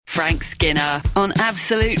Frank Skinner on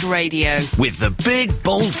Absolute Radio. With the big,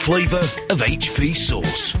 bold flavour of HP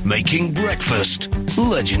sauce, making breakfast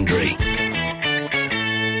legendary.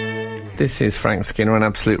 This is Frank Skinner on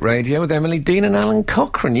Absolute Radio with Emily Dean and Alan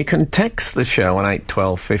Cochrane. You can text the show on 8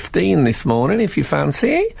 12 15 this morning if you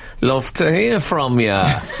fancy it. Love to hear from you.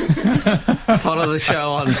 Follow the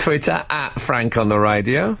show on Twitter at Frank on the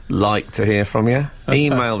Radio. Like to hear from you.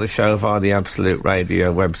 Email the show via the Absolute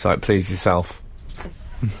Radio website. Please yourself.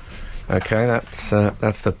 Okay, that's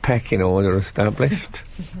the pecking order established.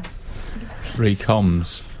 3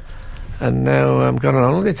 comms. And now I'm going on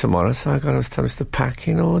holiday tomorrow, so I've got to establish the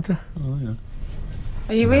packing order. Oh, yeah.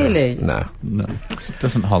 Are you really? No. It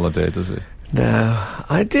doesn't holiday, does it? No.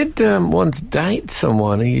 I did once date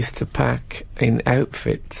someone who used to pack in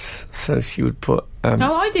outfits, so she would put...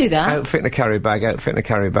 oh, I do that. Outfit in a carry bag,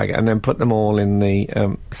 and then put them all in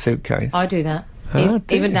the suitcase. I do that. Oh,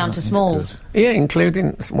 Even down to smalls. Yeah,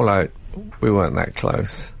 including... Well, we weren't that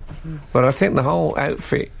close. But I think the whole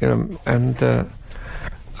outfit, and...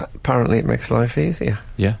 apparently it makes life easier.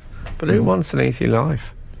 Yeah. But who wants an easy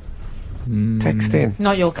life? Text in.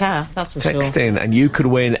 Not your Kath, that's for sure. Text in and you could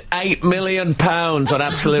win £8 million on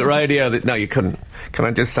Absolute Radio. No, you couldn't. Can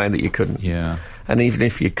I just say that you couldn't? Yeah. And even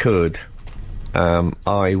if you could,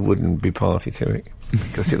 I wouldn't be party to it.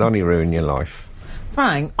 Because it'd only ruin your life.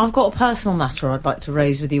 Frank, I've got a personal matter I'd like to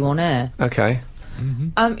raise with you on air. Okay.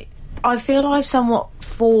 I feel I've somewhat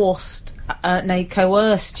forced...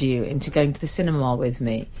 coerced you into going to the cinema with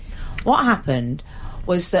me. What happened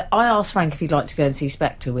was that I asked Frank if he'd like to go and see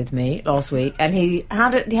Spectre with me last week, and how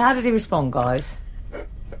did he respond, guys?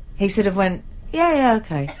 He sort of went, yeah,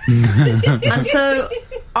 okay. And so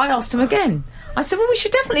I asked him again. I said, well, we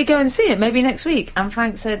should definitely go and see it, maybe next week. And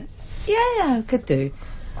Frank said, yeah, could do.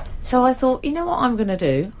 So I thought, you know what I'm going to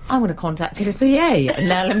do? I'm going to contact his PA and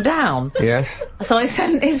nail him down. Yes. So I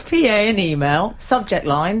sent his PA an email, subject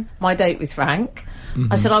line, my date with Frank.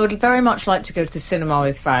 I said, I would very much like to go to the cinema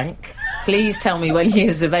with Frank. Please tell me when he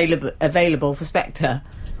is available for Spectre.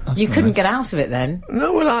 You couldn't get out of it then.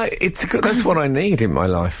 No, well, that's what I need in my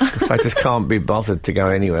life. Because I just can't be bothered to go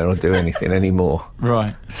anywhere or do anything anymore.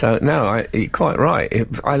 Right. So, no, you're quite right.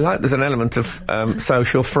 There's an element of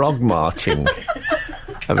social frog marching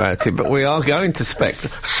about it, but we are going to Spectre.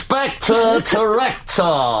 Spectre to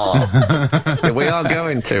Rector! Yeah, we are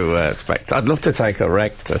going to Spectre. I'd love to take a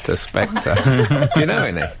Rector to Spectre. Do you know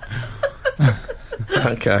any?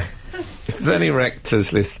 Okay. If there's any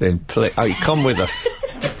Rectors listening, please... Oh, you come with us.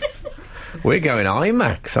 We're going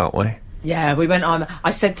IMAX, aren't we? Yeah, we went IMAX.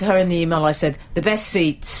 I said to her in the email, I said, the best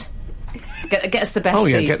seats. Get us the best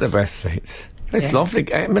seats. Oh, yeah, get the best seats. It's lovely.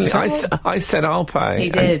 Emily, I said I'll pay. He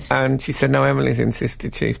did. And she said, no, Emily's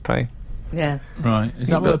insisted she's paying. Yeah. Right. Is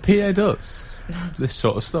that what a PA does? This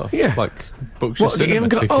sort of stuff? Yeah. Like, books your cinema you haven't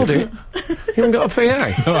got, hold it. You haven't got a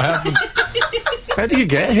PA? No, I haven't. How do you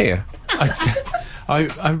get here?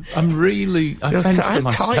 I'm really... I fend for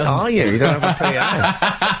myself. How tight are you? You don't have a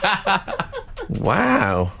PA?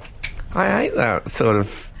 Wow. I hate that sort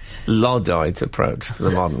of Luddite approach to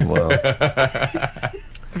the modern world.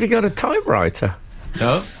 Have you got a typewriter?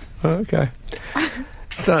 No. Okay.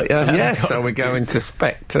 So, so we're going to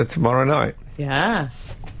Spectre tomorrow night. Yeah.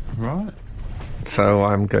 Right. So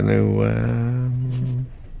I'm going to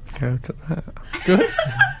go to that. Good.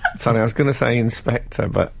 Sorry, I was going to say Inspector,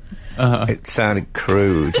 but it sounded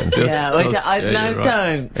crude. And Don't.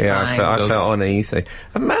 Yeah, I felt uneasy.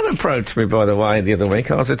 A man approached me, by the way, the other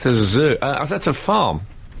week. I was at a zoo. I was at a farm.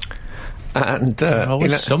 And you're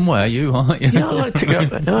always somewhere, aren't you? Yeah, I like to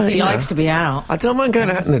go. He likes to be out. I don't mind going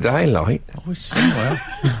out in the daylight. Always somewhere.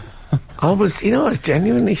 I was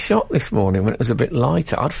genuinely shocked this morning when it was a bit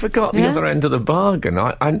lighter. I'd forgot the other end of the bargain.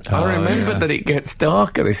 I remembered that it gets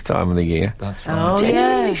darker this time of the year. That's right.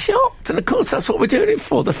 Genuinely shocked. And of course, that's what we're doing it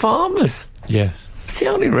for, the farmers. Yeah. It's the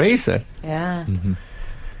only reason. Yeah. Mm-hmm.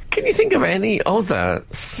 Can you think of any other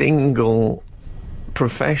single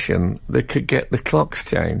profession that could get the clocks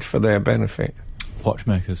changed for their benefit?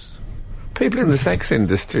 Watchmakers. People in the sex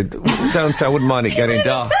industry don't say I wouldn't mind it getting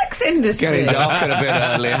dark. Sex industry. Getting dark a bit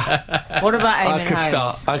earlier. What about Eamon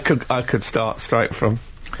Holmes? I could start straight from.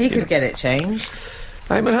 He could get it changed.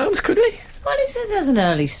 Eamon Holmes, could he? Well, he said there's an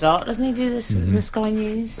early start, doesn't he? Do this the Sky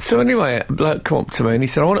News. So anyway, a bloke come up to me and he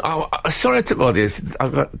said, "Sorry to bother you.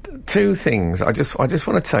 I've got two things. I just want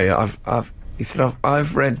to tell you. He said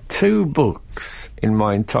I've read 2 books in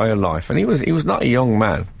my entire life, and he was not a young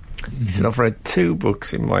man. He said, I've read 2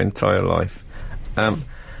 books in my entire life.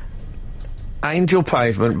 Angel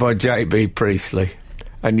Pavement by J.B. Priestley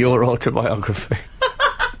and your autobiography."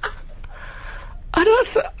 And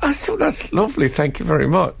I thought that's lovely, thank you very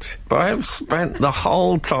much. But I have spent the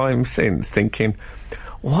whole time since thinking,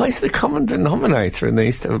 why is the common denominator in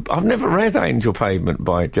these two? I've never read Angel Pavement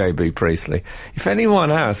by J.B. Priestley. If anyone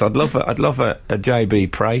has, I'd love a J.B.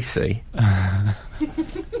 Pracy.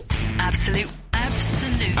 Absolute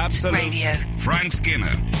Radio. Frank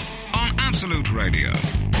Skinner on Absolute Radio.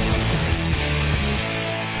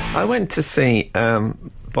 I went to see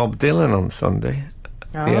Bob Dylan on Sunday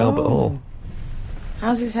at the Albert Hall.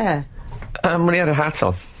 How's his hair? Well, he had a hat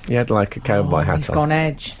on. He had like a cowboy hat He's on. gone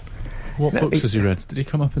edge. What books has he read? Did he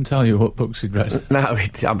come up and tell you what books he'd read? No,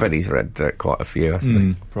 I bet he's read quite a few, hasn't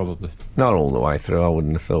he? Probably. Not all the way through, I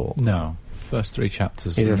wouldn't have thought. No. First 3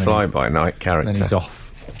 chapters. He's a fly-by-night character. Then he's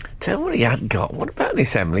off. Tell me what he had got. What about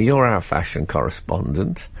this, Emily? You're our fashion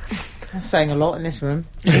correspondent. That's saying a lot in this room.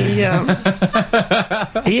 He had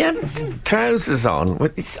trousers on.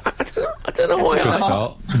 With I don't know why.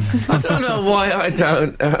 I don't know why I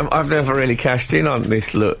don't. I've never really cashed in on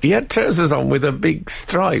this look. He had trousers on with a big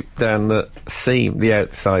stripe down the seam, the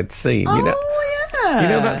outside seam. You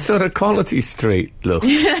know that sort of Quality Street look.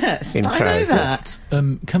 Yes, in trousers. I know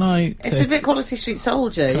that. Can I? It's a bit Quality Street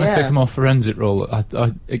Soldier. Can I take a more forensic role?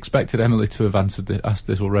 I expected Emily to have asked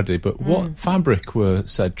this already, but what fabric were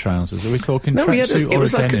said trousers? Are we talking tracksuit or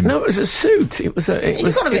a denim? No, it was a suit. It was a.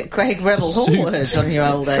 You've gone a bit Craig Rebel Hallward on your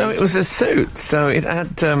old age. So it was a suit. So it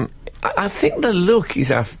had. I think the look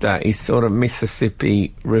he's after is sort of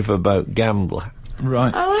Mississippi riverboat gambler.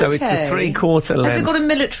 Right. Oh, so it's a 3/4 length. Has it got a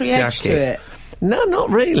military edge jacket. to it? No, not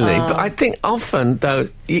really. But I think often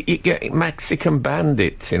those you get Mexican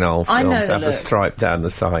bandits in old films have a stripe down the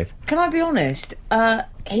side. Can I be honest?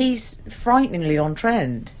 He's frighteningly on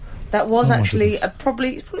trend. That was actually it's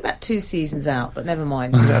probably about 2 seasons out, but never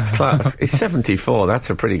mind. That's class. He's 74. That's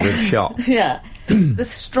a pretty good shot. Yeah. The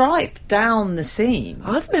stripe down the seam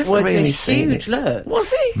I've never was really a seen huge look.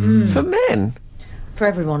 Was it? For men? For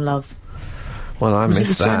everyone, love. Well, I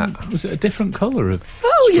missed that. Was it a different colour of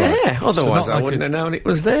stripe? Yeah. So otherwise, I wouldn't have known it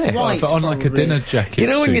was there. Right, but on like a dinner jacket. You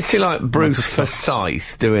know when suit, you see like Bruce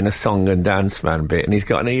Forsyth doing a song and dance man bit, and he's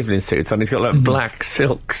got an evening suit on, he's got like black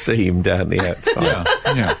silk seam down the outside.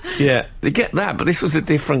 Yeah. They get that, but this was a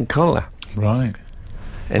different colour. Right.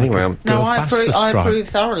 Anyway, I approve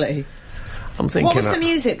thoroughly. I'm thinking. What was the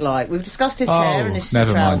music like? We've discussed his hair and his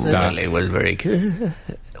never mind trousers. that. It was very good.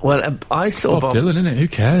 Well, I saw Bob Dylan, isn't it? Who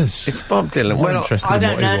cares? It's Bob Dylan. More well, interested I in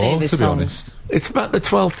don't what know he any of wore, his to be songs. honest. it's about the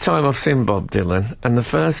 12th time I've seen Bob Dylan, and the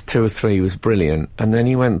first 2 or 3 was brilliant, and then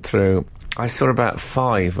he went through. I saw about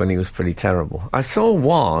 5 when he was pretty terrible. I saw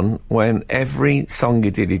 1 when every song he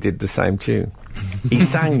did the same tune. He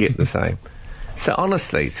sang it the same. So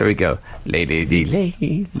honestly, so he'd go,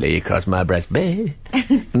 lay across my breast bed.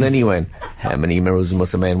 And then he went, how many mirrors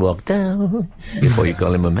must a man walk down before you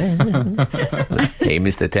call him a man? Hey,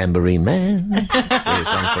 Mr. Tambourine Man, here's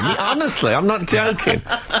something for me. Honestly, I'm not joking.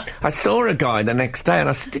 I saw a guy the next day and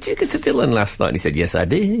I said, did you get to Dylan last night? And he said, yes, I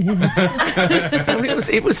did. I mean,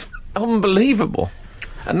 it was unbelievable.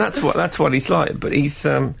 And that's what he's like. But he's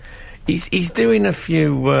doing a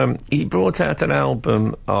few, he brought out an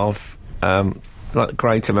album of like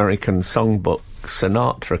Great American Songbook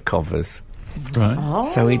Sinatra covers. Right. Oh.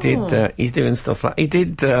 So he did. He's doing stuff like he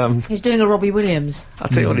did. He's doing a Robbie Williams. I'll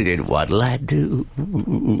tell you what he did. What'll I do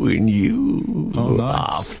when you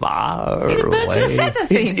are far In a away? Birds of a Feather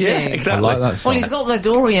theme Yeah, tune. exactly. I like that song. Well, he's got the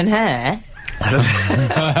Dorian hair.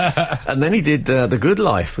 And then he did The Good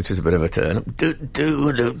Life, which was a bit of a turn. Do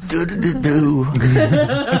do do do do do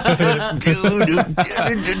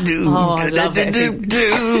do. Oh, I love it.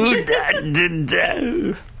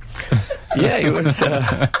 Yeah, it was.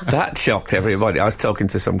 That shocked everybody. I was talking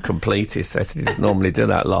to some completists. They said he doesn't normally do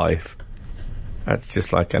that live. That's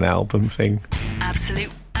just like an album thing.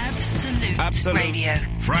 Absolute Radio.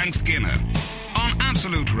 Frank Skinner on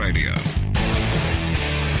Absolute Radio.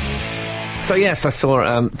 So yes, I saw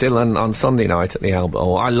Dylan on Sunday night at the Albert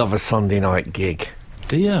Hall. I love a Sunday night gig.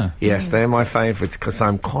 Do you? Yes, they're my favourites because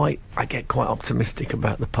I get quite optimistic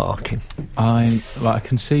about the parking. I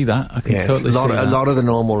can see that. I can totally see that. A lot of the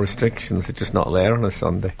normal restrictions are just not there on a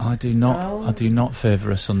Sunday. I do not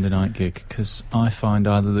favour a Sunday night gig because I find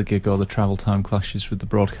either the gig or the travel time clashes with the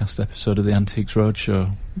broadcast episode of the Antiques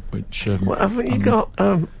Roadshow, which Well, haven't you got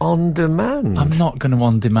On Demand? I'm not going to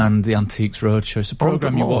on demand the Antiques Roadshow. It's a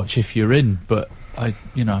programme you watch if you're in, but I'm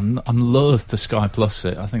loath to Sky Plus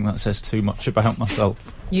it. I think that says too much about myself.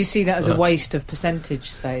 You see that as a waste of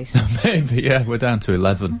percentage space. Maybe, yeah. We're down to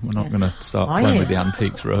 11. We're not going to start playing with the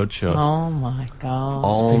Antiques Roadshow. Oh my god!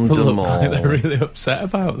 On People look Demand. like they're really upset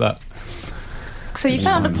about that. So you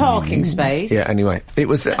found a parking space. Yeah, anyway, it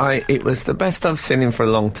was the best I've seen him for a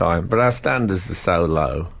long time, but our standards are so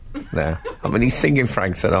low now. I mean, he's singing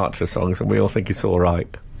Frank Sinatra songs and we all think it's all right.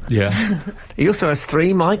 Yeah. He also has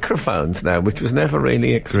 3 microphones now, which was never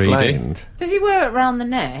really explained. 3D. Does he wear it round the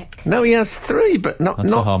neck? No, he has 3, but not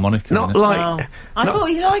That's a harmonica, Not isn't it? like. I thought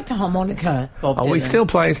he liked a harmonica, Bob Oh, he Dylan. still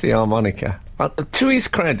plays the harmonica. To his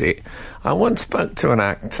credit, I once spoke to an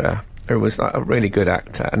actor who was like a really good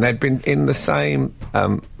actor, and they'd been in the same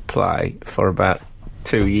play for about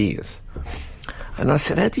 2 years. And I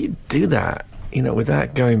said, how do you do that,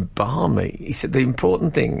 without going balmy? He said, the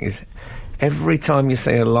important thing is every time you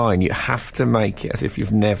say a line, you have to make it as if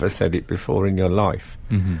you've never said it before in your life.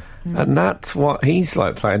 Mm-hmm. And that's what he's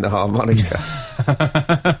like playing the harmonica.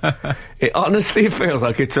 It honestly feels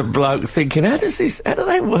like it's a bloke thinking, how do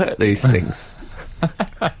they work these things?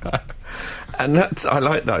 And I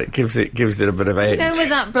like that. It gives it a bit of edge. With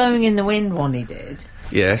that blowing in the wind one he did.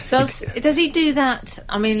 Yes. Does he do that?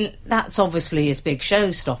 I mean, that's obviously his big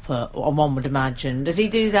showstopper, one would imagine. Does he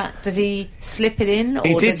do that? Does he slip it in, or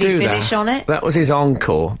does he finish on it? That was his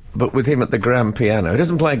encore, but with him at the grand piano. He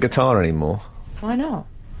doesn't play guitar anymore. Why not?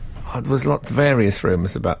 Oh, there was various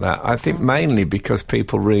rumours about that. I think mainly because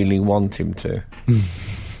people really want him to.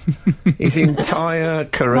 His entire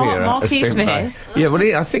career Marky has been Smith. Yeah, well,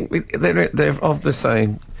 I think they're of the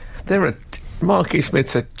same. Marky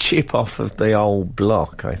Smith's a chip off of the old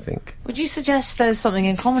block, I think. Would you suggest there's something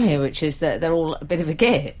in common here, which is that they're all a bit of a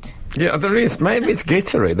git? Yeah, there is. Maybe it's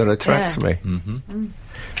guitar that attracts me. Mm-hmm.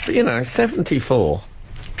 But 74.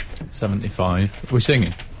 75. Are we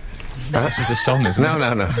singing? This is a song, isn't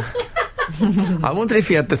it? No. I wonder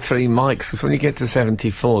if you had the 3 mics, because when you get to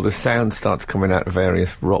 74, the sound starts coming out of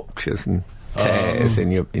various ruptures and tears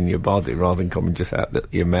in your body, rather than coming just out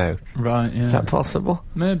your mouth. Right, yeah. Is that possible?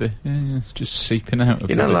 Maybe, yeah. It's just seeping out.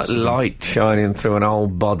 Like light shining through an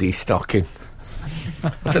old body stocking.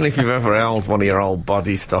 I don't know if you've ever held one of your old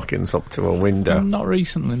body stockings up to a window. Not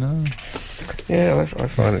recently, no. Yeah, I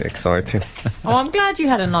find it exciting. Oh, I'm glad you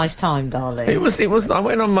had a nice time, darling. It was. I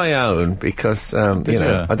went on my own because I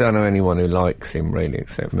don't know anyone who likes him really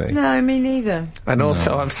except me. No, me neither. And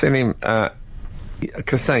also, I've seen him.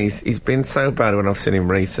 Because he's been so bad when I've seen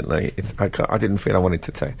him recently. I didn't feel I wanted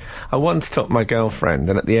to take. I once took my girlfriend,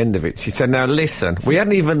 and at the end of it, she said, "Now listen, we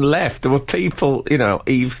hadn't even left. There were people,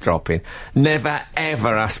 eavesdropping. Never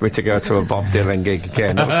ever asked me to go to a Bob Dylan gig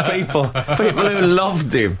again. There was people who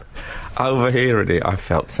loved him. Overhearing it, I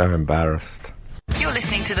felt so embarrassed." You're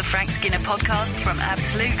listening to the Frank Skinner podcast from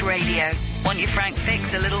Absolute Radio. Want your Frank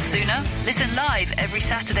fix a little sooner? Listen live every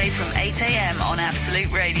Saturday from 8 a.m. on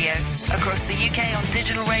Absolute Radio. Across the UK on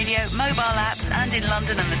digital radio, mobile apps, and in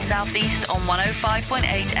London and the South East on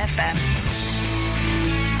 105.8 FM.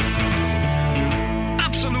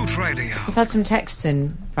 Absolute Radio. We've had some texts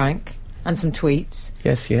in, Frank, and some tweets.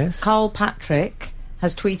 Yes. Carl Patrick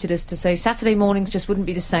has tweeted us to say Saturday mornings just wouldn't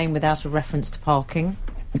be the same without a reference to parking.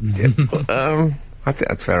 I think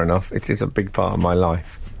that's fair enough. It is a big part of my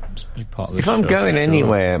life. It's a big part of the If I'm show, going sure.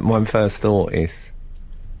 anywhere, my first thought is,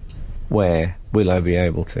 where will I be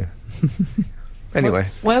able to? Anyway.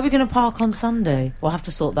 Where are we going to park on Sunday? We'll have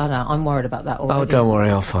to sort that out. I'm worried about that already. Oh, don't worry,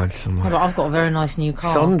 I'll find Yeah, somewhere. but I've got a very nice new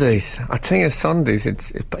car. Sundays. I tell you, Sundays,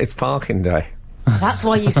 it's parking day. That's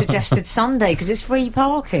why you suggested Sunday, because it's free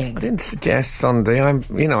parking. I didn't suggest Sunday. I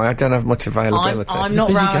don't have much availability. I'm not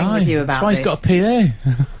Busy rowing guy. with you about That's why this. he's got a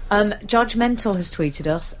PA. Judgmental has tweeted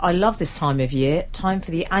us, I love this time of year. Time for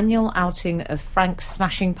the annual outing of Frank's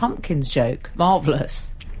Smashing Pumpkins joke.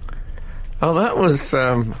 Marvellous. Oh, that was...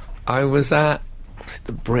 I was at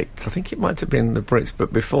the Brits. I think it might have been the Brits,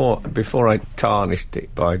 but before I tarnished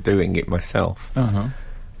it by doing it myself. Uh-huh.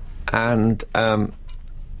 And...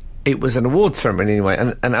 it was an award ceremony anyway,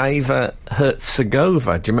 and Ava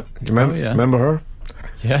Hertzegova. Do you remember? Oh, yeah. Remember her?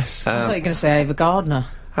 Yes. I thought you were going to say Ava Gardner.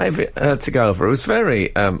 Ava Hertzegova. It was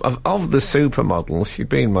very of the supermodels. She'd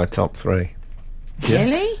be in my top 3.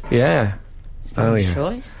 Really? Yeah. Oh Good yeah.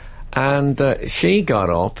 choice. And she got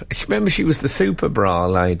up. Remember, she was the super bra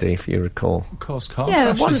lady, if you recall. Of course, car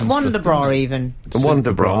Yeah, crashes and Wonder stuff, Bra didn't it? even. The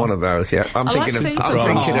Wonder Bra, one of those. Yeah, I'm I like thinking Super of. I'm Bra.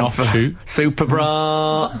 thinking of Offshoot. Super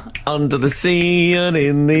Bra under the sea and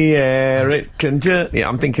in the air. It can yeah,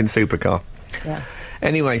 I'm thinking supercar. Yeah.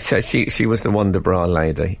 Anyway, so she was the Wonder Bra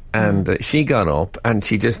lady, and she got up and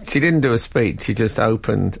she didn't do a speech. She just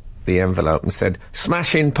opened the envelope and said,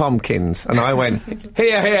 "Smashing pumpkins," and I went,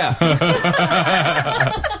 "Here, here,"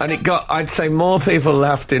 and I'd say more people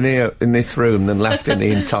laughed in this room than laughed in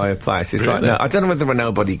the entire place. It's like, no, I don't know whether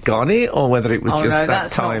nobody got it or whether it was just that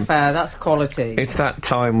that's time. Not fair. That's quality. It's that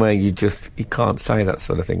time where you can't say that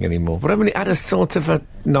sort of thing anymore. But I mean, it had a sort of a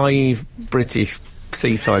naive British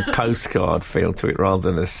seaside postcard feel to it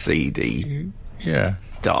rather than a seedy,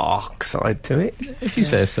 dark side to it. If you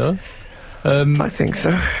say so. I think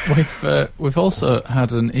so. We've also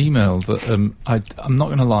had an email that I'm not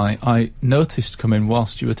going to lie, I noticed come in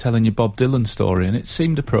whilst you were telling your Bob Dylan story, and it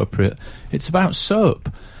seemed appropriate. It's about soap.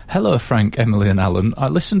 Hello, Frank, Emily and Alan. I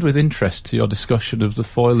listened with interest to your discussion of the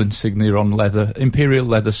foil insignia on imperial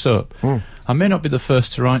leather soap. I may not be the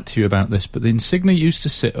first to write to you about this, but the insignia used to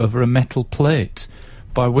sit over a metal plate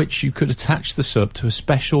by which you could attach the soap to a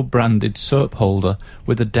special branded soap holder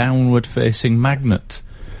with a downward-facing magnet.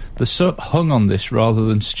 The soap hung on this rather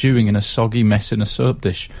than stewing in a soggy mess in a soap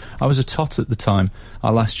dish. I was a tot at the time. I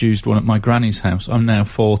last used one at my granny's house. I'm now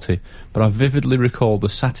 40, but I vividly recall the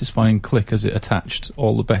satisfying click as it attached.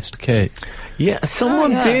 All the best, Kate. Yeah,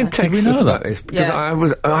 someone did text us about this,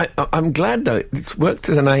 because I'm glad, though, it's worked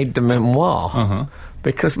as an aide de memoire,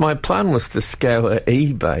 because my plan was to scour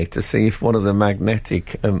eBay to see if one of the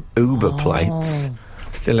magnetic Uber plates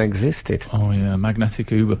still existed. Oh yeah,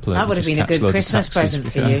 magnetic Uber plate. That would have been a good Christmas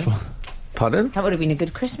present for you. Pardon? That would have been a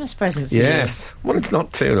good Christmas present for you. Yes. Well, it's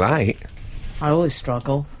not too late. I always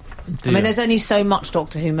struggle. I mean, there's only so much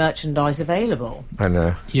Doctor Who merchandise available. I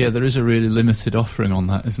know. Yeah, there is a really limited offering on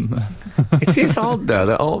that, isn't there? It is odd, though,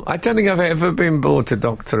 that I don't think I've ever been bored to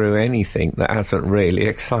Doctor Who anything that hasn't really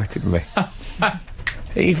excited me.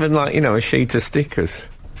 Even, like, a sheet of stickers.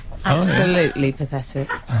 Absolutely pathetic.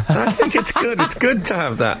 I think it's good. It's good to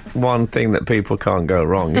have that one thing that people can't go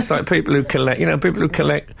wrong. It's like people who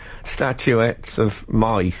collect, statuettes of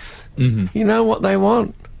mice. Mm-hmm. You know what they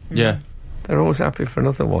want. Yeah. They're always happy for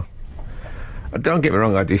another one. Don't get me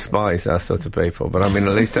wrong, I despise that sort of people, but I mean,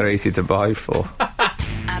 at least they're easy to buy for.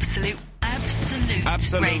 Absolute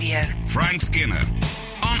Radio. Frank Skinner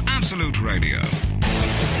on Absolute Radio.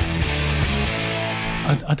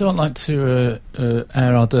 I don't like to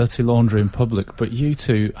air our dirty laundry in public, but you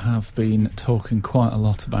two have been talking quite a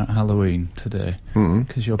lot about Halloween today.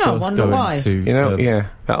 Because you're both going to...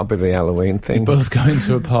 that'll be the Halloween thing. You're both going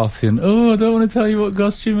to a party and, I don't want to tell you what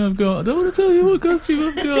costume I've got.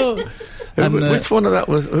 And, which one of that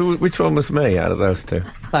was... which one was me out of those two?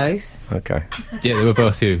 Both. Okay. Yeah, they were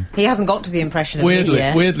both you. He hasn't got to the impression of me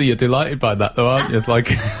yet. Weirdly, you're delighted by that, though, aren't you? Like...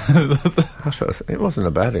 It wasn't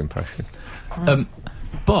a bad impression.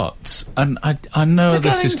 But, and I know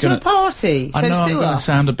this is going to a party. I know I'm going to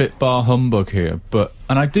sound a bit bar humbug here,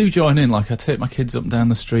 and I do join in. Like, I take my kids up and down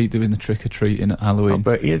the street doing the trick or treating at Halloween. I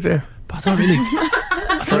bet you do. But I don't really.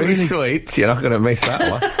 Free sweets, you're not going to miss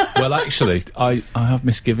that one. Well, actually, I have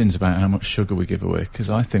misgivings about how much sugar we give away, because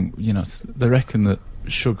I think they reckon that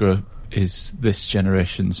sugar is this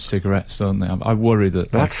generation's cigarettes, don't they? I worry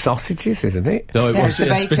that... That's sausages, isn't it? No, it was.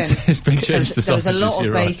 It's been changed to sausages. There was a lot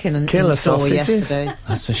of bacon in Killer the store sausages. yesterday.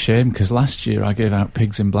 That's a shame, because last year I gave out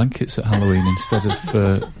pigs in blankets at Halloween instead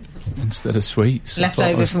of sweets.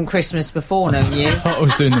 Leftover from Christmas before, no you? I thought I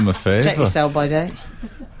was doing them a favour. Check your sell-by date.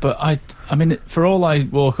 But I mean, for all I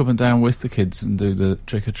walk up and down with the kids and do the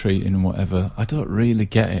trick-or-treating and whatever, I don't really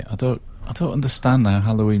get it. I don't understand how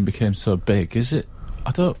Halloween became so big. Is it...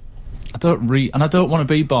 I don't want to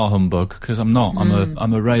be bar humbug, because I'm not.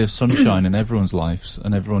 I'm a ray of sunshine in everyone's lives,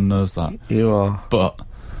 and everyone knows that. You are. But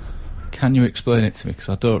can you explain it to me? Because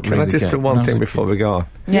I don't really get it. Can I just do one thing before we go on?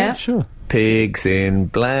 Yeah, sure. Pigs in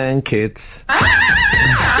blankets.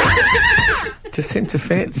 Just seemed to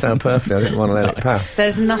fit so perfectly. I didn't want to let it pass.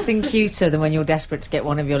 There's nothing cuter than when you're desperate to get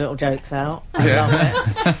one of your little jokes out. I love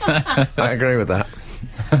it. I agree with that.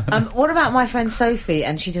 What about my friend Sophie?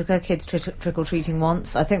 And she took her kids trick-or-treating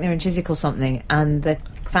once. I think they're in Chiswick or something, and the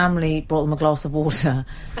family brought them a glass of water.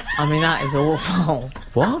 I mean, that is awful.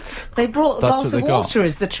 What? They brought a glass of water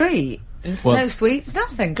as the treat. No sweets,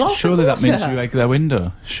 nothing. Glass surely of water. That means you egg their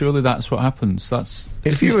window. Surely that's what happens.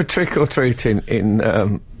 If you were trick-or-treating in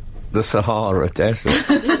the Sahara Desert,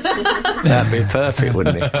 that'd be perfect,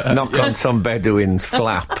 wouldn't it? Knock on some Bedouin's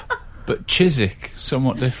flap. But Chiswick,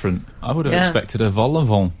 somewhat different. I would have expected a vol au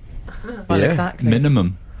vent. Well, exactly.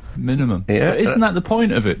 Minimum. Yeah. But isn't that the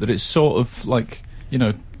point of it? That it's sort of like,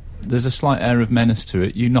 there's a slight air of menace to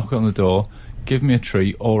it. You knock on the door, give me a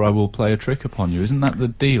treat, or I will play a trick upon you. Isn't that the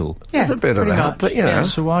deal? Yeah, there's a bit of that, but Yeah.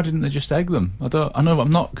 So why didn't they just egg them? I know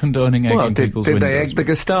I'm not condoning egging people's windows. Did they egg the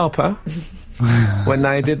Gestapo when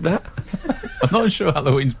they did that? I'm not sure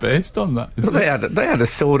Halloween's based on that. Is Well, it? they had a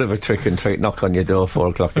sort of a trick and treat knock on your door 4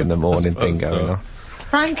 o'clock in the morning thing suppose going so. on.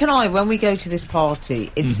 Frank and I, when we go to this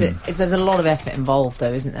party, there's a lot of effort involved,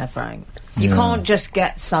 though, isn't there, Frank? You can't just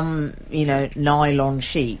get some, nylon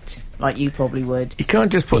sheet like you probably would. You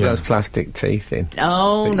can't just put Yeah. those plastic teeth in.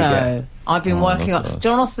 Oh, That you no. I've been working not on... those.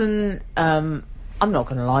 Jonathan, I'm not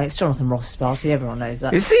going to lie, it's Jonathan Ross's party, everyone knows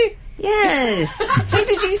that. Is he? Yes! Who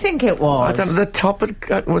did you think it I was? don't know. The top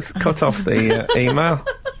was cut off the email.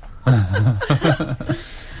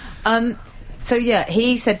 So, yeah,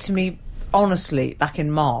 he said to me, honestly, back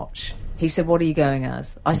in March... He said, what are you going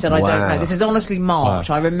as? I said, I don't Wow. know. This is honestly March.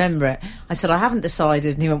 Wow. I remember it. I said, I haven't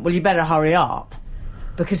decided. And he went, well, you better hurry up.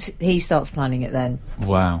 Because he starts planning it then.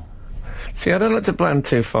 Wow. See, I don't like to plan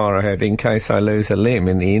too far ahead in case I lose a limb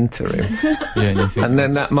in the interim. Yeah, and you think And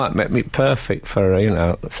then that might make me perfect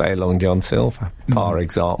for, say, Long John Silver, par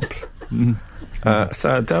example.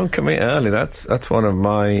 So don't commit early. That's one of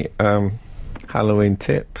my Halloween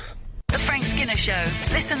tips. The Frank Skinner Show.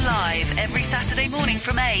 Listen live every Saturday morning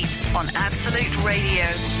from 8 on Absolute Radio.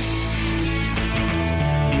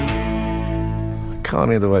 Can't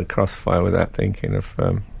hear the word crossfire without thinking of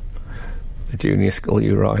the junior school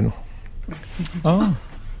urinal. Oh,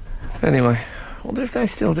 Anyway, I wonder if they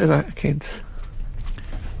still do that, kids.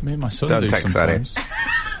 me and my son Don't do text that in.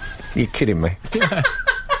 sometimes. You're kidding me.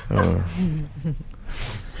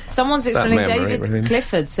 Someone's That explaining. memory, David really.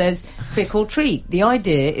 Clifford says, trick or treat. The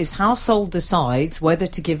idea is household decides whether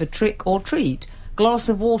to give a trick or treat. Glass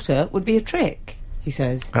of water would be a trick, he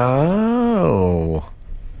says. Oh.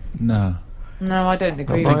 No. No, I don't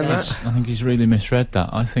agree Why with not? that. I think he's really misread that.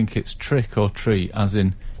 I think it's trick or treat, as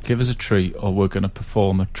in, give us a treat or we're going to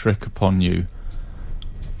perform a trick upon you.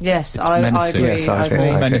 Yes, It's I menacing. agree. Yes, I I think, agree.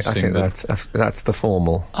 more I think menacing than- that's the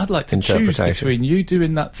formal. I'd like to choose Interpretation. between you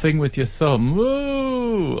doing that thing with your thumb,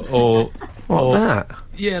 woo, or... What, or that?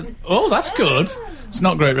 Yeah, oh, that's good. It's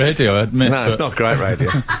not great radio, I admit. No, it's but not great radio.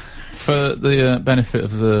 For the benefit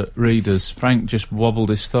of the readers, Frank just wobbled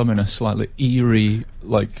his thumb in a slightly eerie,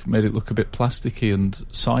 made it look a bit plasticky and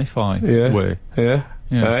sci-fi way. Yeah. Yeah,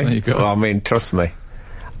 Hey? there you go. Well, I mean, trust me.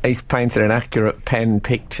 He's painted an accurate pen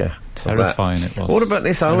picture. of that. Terrifying it was. What about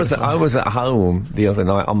this? I was at home the other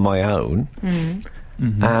night on my own,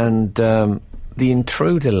 and the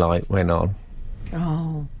intruder light went on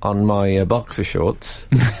Oh. my boxer shorts.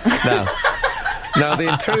 No, the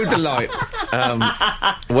intruder light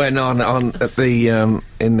went on at the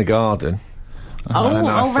in the garden, And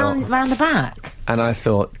I thought- round the back. and I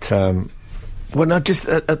thought, well, no, just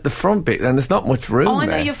at the front bit, and there's not much room Oh, I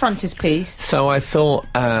know there. your frontispiece. So I thought,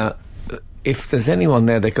 if there's anyone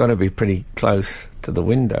there, they've got to be pretty close to the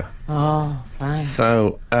window. Oh, fine.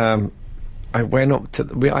 So I went up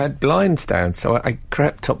to... I had blinds down, so I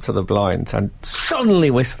crept up to the blinds and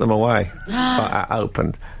suddenly whisked them away. I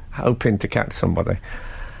opened, hoping to catch somebody.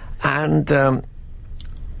 And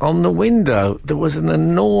on the window, there was an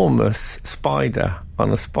enormous spider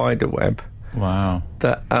on a spider web Wow.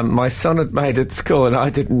 that my son had made at school and I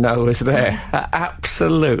didn't know was there. It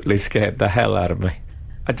absolutely scared the hell out of me.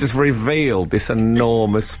 I just revealed this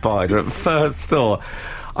enormous spider. At first thought,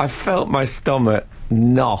 I felt my stomach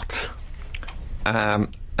knot and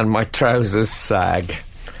my trousers sag.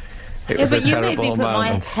 It was a but you made terrible me put my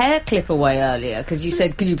moment. hair clip away earlier because you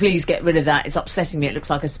said, "Can you please get rid of that? It's upsetting me. It looks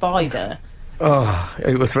like a spider." Oh,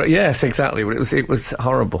 it was yes, exactly. But it was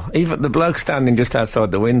horrible. Even the bloke standing just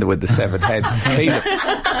outside the window with the severed heads,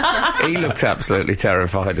 he looked absolutely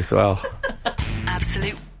terrified as well.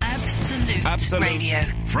 Absolute Radio.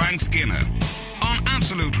 Frank Skinner on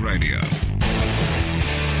Absolute Radio.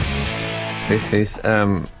 This is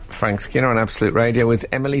Frank Skinner on Absolute Radio with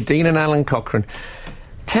Emily Dean and Alan Cochrane.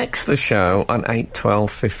 Text the show on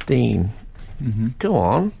 81215. Go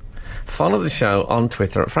on. Follow the show on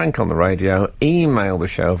Twitter at Frank on the Radio. Email the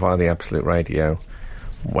show via the Absolute Radio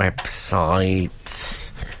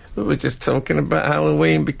website. We were just talking about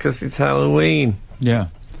Halloween because it's Halloween. Yeah.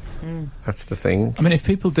 That's the thing. I mean, if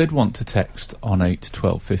people did want to text on 8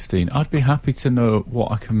 12 15, I'd be happy to know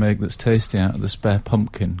what I can make that's tasty out of the spare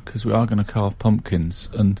pumpkin, because we are going to carve pumpkins,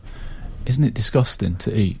 and isn't it disgusting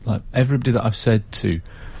to eat? Like, everybody that I've said to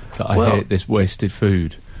that I Well, hate this wasted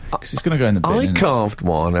food, because it's going to go in the bin. I innit? carved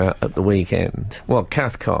one at the weekend. Well,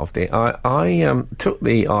 Kath carved it. I took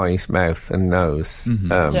the eyes, mouth and nose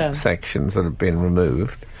Yeah. sections that had been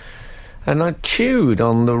removed, and I chewed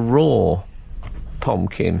on the raw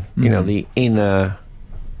pumpkin, you know, the inner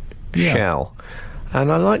Yeah. shell,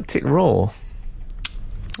 and I liked it raw.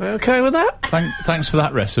 Okay with that? Thanks for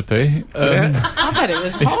that recipe. Yeah. I bet it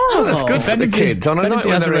was horrible. That's good for the kids. On a If night anybody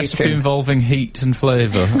when has a they're recipe eating. involving heat and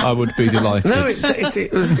flavour, I would be delighted. No,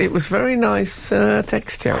 it was very nice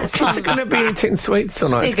texture. Kids are going to be eating sweets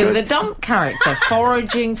tonight. It's Stig of the good. dump character,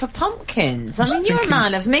 foraging for pumpkins. I mean, you're a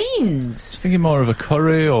man of means. I was thinking more of a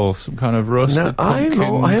curry or some kind of roasted No, pumpkin.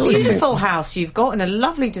 I always think- Beautiful house you've got in a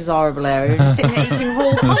lovely, desirable area. You're sitting there eating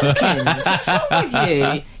raw pumpkins. What's wrong with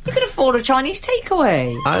you? You could afford a Chinese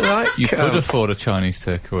takeaway. I like. You could afford a Chinese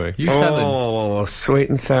takeaway. You tell him. Oh, sweet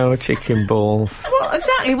and sour chicken balls. Well,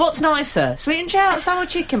 exactly. What's nicer? Sweet and sour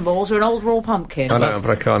chicken balls or an old raw pumpkin? I know, but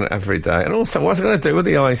I can't every day. And also, what's it going to do with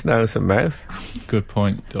the eyes, nose, and mouth? Good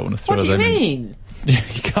point. Don't want to throw What do you them in. mean? You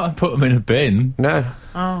can't put them in a bin. No.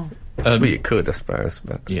 Oh. Well, you could, I suppose,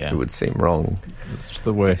 but Yeah. it would seem wrong. It's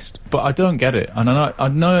the waste. But I don't get it. And I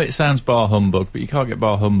know it sounds bar humbug, but you can't get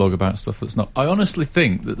bar humbug about stuff that's not. I honestly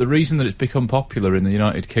think that the reason that it's become popular in the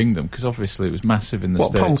United Kingdom, because obviously it was massive in the What,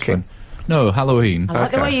 States. pumpkin? No, Halloween. I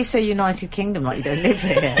like the Okay. way you say United Kingdom like you don't live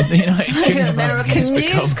here. The United Like an Kingdom American has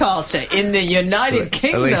become- newscaster in the United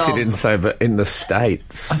Kingdom. At least you didn't say, but in the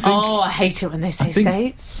States. Oh, I hate it when they say think-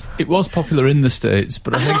 states. It was popular in the States,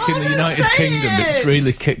 but I think I in the didn't United say Kingdom it's it.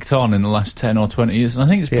 really kicked on in the last 10 or 20 years. And I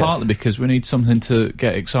think it's Yes. partly because we need something to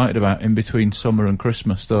get excited about in between summer and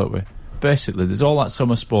Christmas, don't we? Basically, there's all that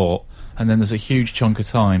summer sport, and then there's a huge chunk of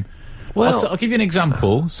time. Well- I'll give you an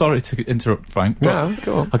example. Sorry to interrupt, Frank. but No,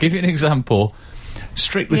 go on. I'll give you an example.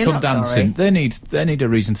 Strictly You're Come not Dancing. They need a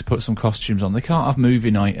reason to put some costumes on. They can't have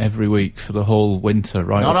movie night every week for the whole winter,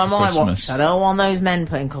 right Not up on to my Christmas. watch. I don't want those men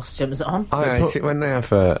putting costumes on. I hate it when they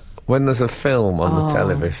have when there's a film on the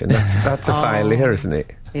television. That's a failure, isn't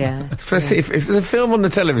it? Yeah. Especially if there's a film on the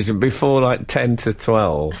television before like 10 to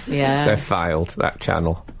 12, Yeah. they've failed, that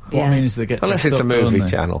channel. What I Yeah. mean is they get Unless dressed it's a up, don't movie they?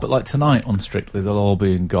 channel. But like tonight on Strictly, they'll all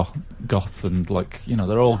be in goth and like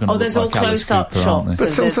they're all going to Oh, look there's all like Alice close-up Cooper, aren't shots they? But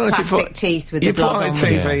of the sometimes you plastic put- teeth with You the put blood on on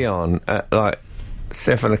TV on at like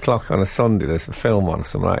 7 o'clock on a Sunday, there's a film on or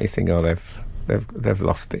something like that, you think, oh, they've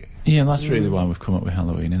lost it. Yeah, that's really why we've come up with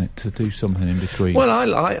Halloween, innit? To do something in between. Well,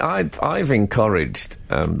 I've encouraged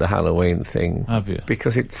the Halloween thing. Have you?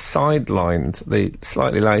 Because it's sidelined the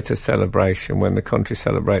slightly later celebration when the country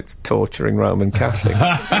celebrates torturing Roman Catholics.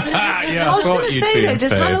 Yeah, I was thought going to you'd say, be though, in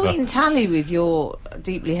does favour. Halloween tally with your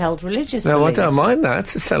deeply held religious No, I beliefs? don't mind that.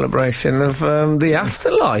 It's a celebration of the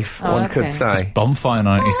afterlife, Oh, one okay. could say. Bonfire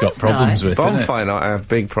night he's got that's problems nice. with, innit? Bonfire night I have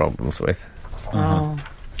big problems with. Oh.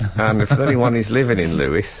 And if there's anyone who's living in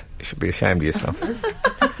Lewis, you should be ashamed of yourself.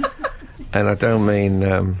 And I don't mean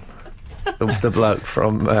the bloke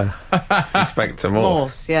from Inspector Morse.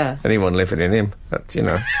 Morse, yeah. Anyone living in him. But,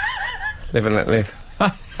 live and let live.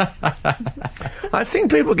 I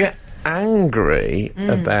think people get angry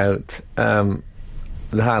about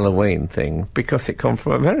the Halloween thing because it come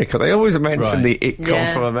from America. They always mention Right. the it come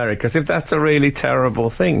Yeah. from America as if that's a really terrible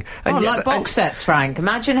thing. Oh, yet- like box sets, Frank.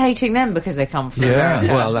 Imagine hating them because they come from Yeah.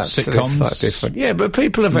 America. well, that's Sitcoms. like different. Yeah, but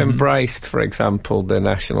people have embraced, for example, the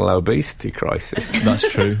national obesity crisis.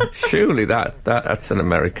 That's true. Surely that's an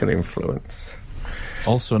American influence.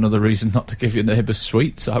 Also, another reason not to give your neighbours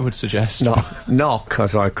sweets, I would suggest. Knock,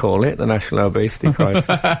 as I call it, the national obesity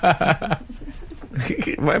crisis.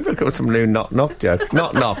 Maybe I've got some new knock jokes.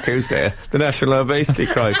 Knock, who's there? The national obesity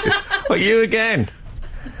crisis. Well, you again.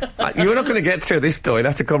 You're not going to get through this door. You'll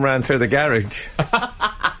have to come round through the garage.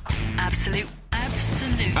 Absolute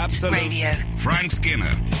Absolute. Radio. Frank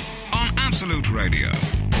Skinner on Absolute Radio.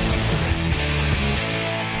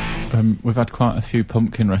 We've had quite a few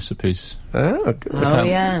pumpkin recipes. Oh, good. Oh,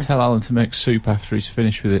 yeah. Tell Alan to make soup after he's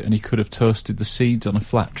finished with it, and he could have toasted the seeds on a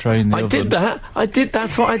flat tray in the I oven. did that.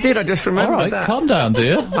 That's what I did. I just All remembered right, that. calm down,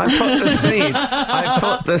 dear. I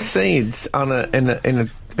put the seeds on in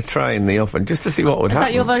a tray in the oven just to see what would Is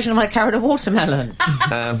happen. that your version of I carried a watermelon?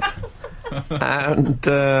 And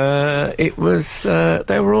it was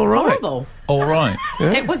they were all right. Horrible. All right.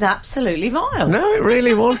 It was absolutely vile. No, it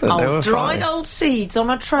really wasn't. They Oh, were dried fine. old seeds on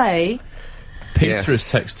a tray. Peter Yes. has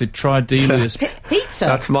texted, try Delia's... Pizza.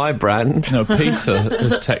 That's my brand. No, Peter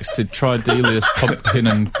has texted, try Delia's pumpkin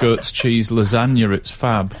and goat's cheese lasagna, it's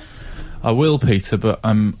fab. I will, Peter, but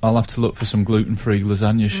I'll have to look for some gluten-free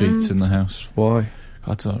lasagna sheets in the house. Why?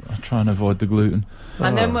 I try and avoid the gluten.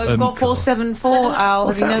 And then we've got God. 474, Al.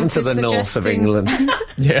 What's have you happened to noticed the north of suggesting- England?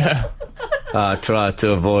 Yeah. I try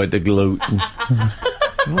to avoid the gluten.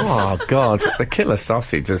 Oh, God. The killer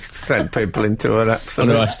sausage has sent people into an I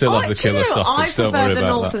absolute... know, I still have the Do you killer know what? sausage, don't I worry preferred the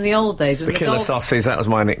about north that. in the old days. When The killer dogs- sausage, that was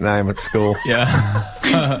my nickname at school. Yeah.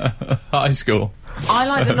 High school. I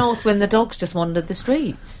like the north when the dogs just wandered the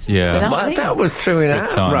streets. Yeah. without Well, leads. that was true in Good our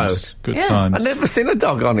times. road. Good Yeah. times. I'd never seen a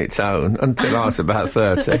dog on its own until I was about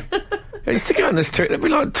 30. I used to go on the street, there'd be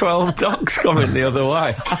like 12 dogs coming the other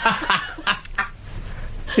way.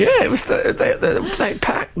 Yeah, it was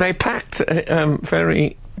they packed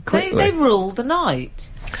very quickly. They ruled the night.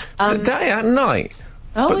 The day and night.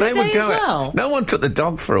 Oh, But they the would day go. as well. No one took the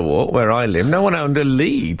dog for a walk where I live. No one owned a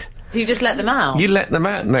lead. Do you just let them out? You let them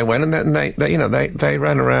out, and they went, and then they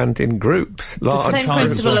ran around in groups. the Large same times,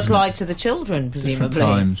 principle wasn't it? applied to the children, Different presumably.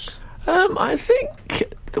 times. I think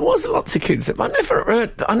there was lots of kids. I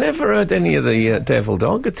never heard any of the devil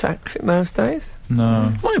dog attacks in those days.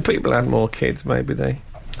 No. Why people had more kids? Maybe they.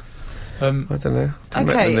 I don't know. Didn't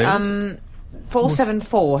make Okay, the news.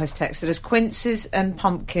 474 has texted us quinces and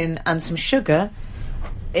pumpkin and some sugar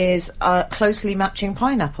is closely matching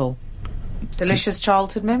pineapple. Delicious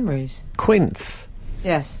childhood memories. Quince.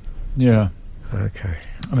 Yes. Yeah. Okay.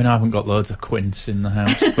 I mean, I haven't got loads of quince in the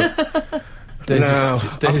house, but Daisy's, No,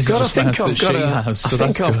 Daisy's just I think found that she has, so I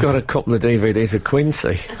think that's I've got a couple of DVDs of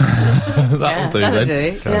Quincy. that'll do that'll then.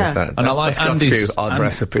 do. Yeah. And I like that's got a Andy's- few odd Andy-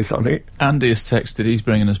 recipes on it. Andy has texted, he's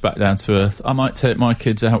bringing us back down to earth. I might take my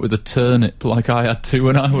kids out with a turnip like I had to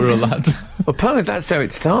when I were a lad. Well, apparently that's how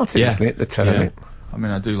it started, Yeah. isn't it? The turnip. Yeah. I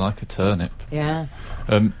mean, I do like a turnip. Yeah.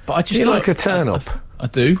 But I just Do you don't- like a turnip? I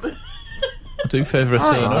do. I do favour a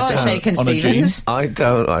turnip. I like shaken on a Stevens. I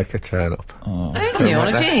don't like a turnip. Oh. Don't you, on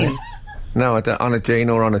a That's jean? it. No, I don't. On a jean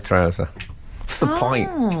or on a trouser. What's the point?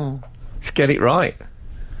 Oh. Just get it right.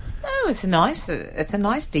 No, it's a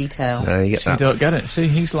nice detail. No, you get So you that. don't get it. See,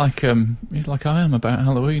 he's like I am about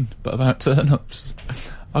Halloween, but about turnips.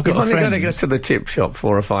 I've got You've a only got to friend. go to the chip shop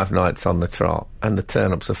 4 or 5 nights on the trot, and the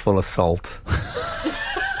turnips are full of salt.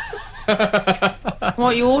 What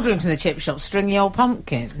are you ordering from the chip shop? Stringy old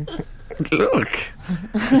pumpkin? Look,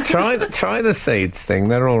 try the seeds thing.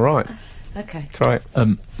 They're all right. Okay. Try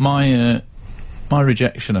it. My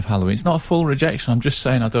rejection of Halloween. It's not a full rejection. I'm just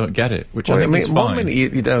saying I don't get it, which I think is fine. One minute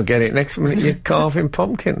you don't get it, next minute you're carving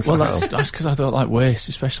pumpkins. Well, at home. that's because I don't like waste,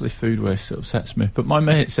 especially food waste. That upsets me. But my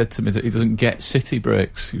mate said to me that he doesn't get city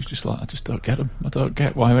breaks. He was just like, I just don't get them. I don't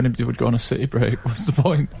get why anybody would go on a city break. What's the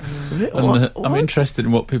point? And I'm interested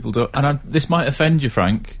in what people do. And this might offend you,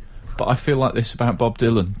 Frank, but I feel like this about Bob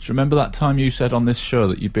Dylan. Do you remember that time you said on this show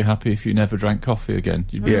that you'd be happy if you never drank coffee again?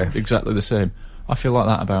 You'd be Yes. exactly the same. I feel like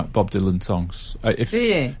that about Bob Dylan songs. Do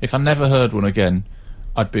you? If I never heard one again,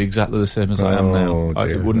 I'd be exactly the same as I am now. Oh, dear.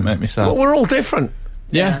 It wouldn't make me sad. Well, we're all different.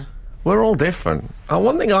 yeah. We're all different.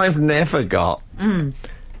 One thing I've never got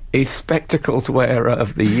is spectacles wearer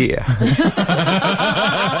of the year.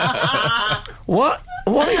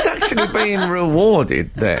 What is actually being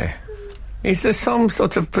rewarded there? Is there some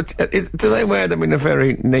sort of... do they wear them in a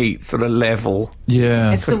very neat, sort of level...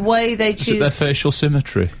 Yeah. It's the way they Is it their choose. facial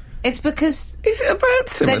symmetry? It's because Is it about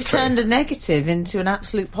symmetry? they've turned a negative into an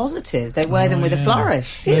absolute positive. They wear them with a yeah.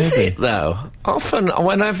 flourish. Is Maybe. it, though? Often,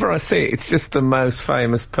 whenever I see it, it's just the most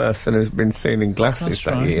famous person who's been seen in glasses That's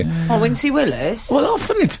that right, year. yeah. Oh, Wincy Willis. Well,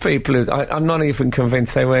 often it's people who... I'm not even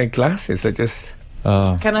convinced they wear glasses. They just...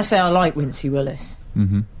 Oh. Can I say I like Wincy Willis?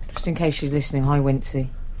 Mm-hmm. Just in case she's listening. Hi, Wincy.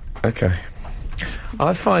 Okay.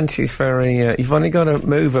 I find she's very... you've only got to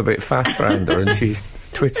move a bit fast around her and she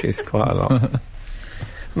twitches quite a lot.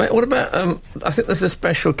 Mate, what about... I think there's a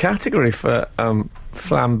special category for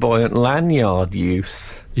flamboyant lanyard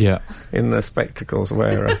use Yeah. in the spectacles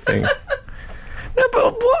wearer, I think. No,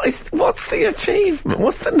 but what's the achievement?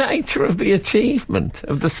 What's the nature of the achievement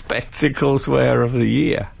of the spectacles wearer of the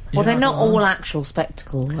year? Well, Yeah, they're not I don't know. all actual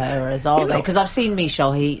spectacle wearers, are they? Because I've seen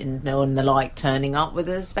Michelle Heaton and the like turning up with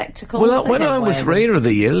the spectacles. Well, They when don't I was wear them. reader of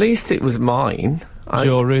the year, at least it was mine.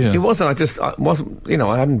 Your rear. It wasn't. I wasn't.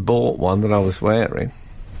 I hadn't bought one that I was wearing.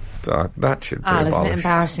 So that should be Al, isn't it abolished.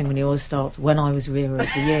 embarrassing when you always start when I was rearer of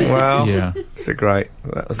the year? Well, Yeah.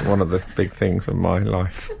 that was one of the big things of my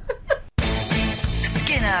life.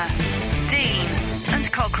 Skinner, Dean,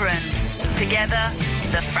 and Cochrane. Together,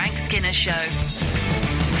 The Frank Skinner Show.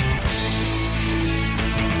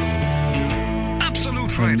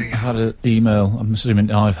 Absolute I Radio. had an email. I'm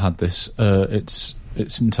assuming I've had this.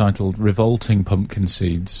 It's entitled "Revolting Pumpkin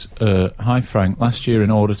Seeds." Hi Frank. Last year,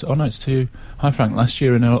 in order to it's to you. Hi Frank. Last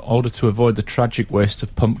year, in order to avoid the tragic waste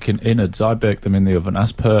of pumpkin innards, I baked them in the oven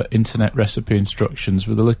as per internet recipe instructions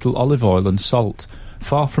with a little olive oil and salt.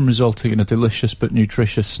 Far from resulting in a delicious but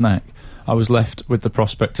nutritious snack, I was left with the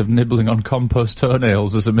prospect of nibbling on compost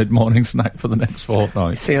toenails as a mid-morning snack for the next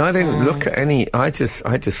fortnight. See, I didn't look at any. I just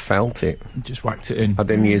felt it. Just whacked it in. I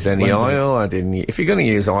didn't use any oil. I didn't. If you're going to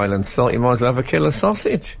use oil and salt, you might as well have a killer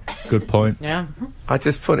sausage. Good point. Yeah. I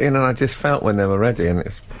just put it in and I just felt when they were ready, and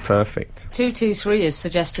it's perfect. 223 has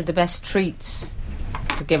suggested the best treats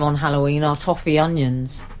to give on Halloween are toffee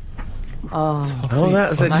onions. Oh,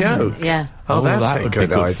 that's a joke. Yeah. Oh, that that's a would be good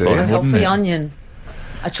good idea. fun. Wouldn't Toffee it? onion.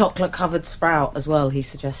 A chocolate-covered sprout as well, he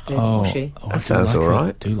suggested. Oh, Or she. I That do sounds like all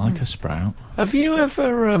right. Do like a sprout. Have you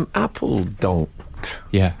ever apple donked?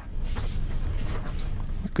 Yeah.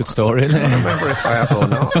 Good story, isn't I don't it? remember if I have or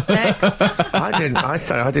not. Next.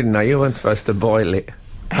 I didn't know you weren't supposed to boil it.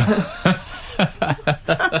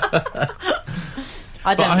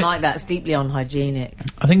 I don't I- like that. It's deeply unhygienic.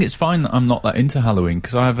 I think it's fine that I'm not that into Halloween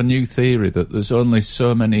because I have a new theory that there's only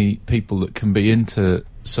so many people that can be into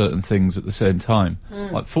certain things at the same time.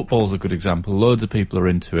 Like football's a good example. Loads of people are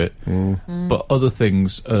into it. But other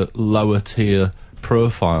things are lower tier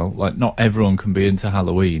profile. Like not everyone can be into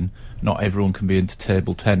Halloween. Not everyone can be into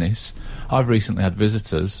table tennis. I've recently had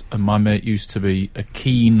visitors and my mate used to be a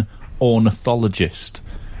keen ornithologist.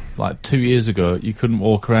 Like 2 years ago, you couldn't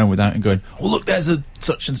walk around without him going, oh, look, there's a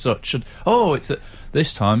such and such. And, oh, it's a...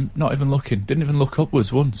 This time, not even looking. Didn't even look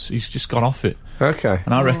upwards once. He's just gone off it. Okay.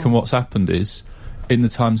 And I reckon what's happened is, in the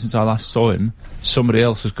time since I last saw him, somebody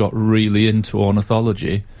else has got really into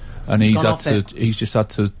ornithology, and he's just had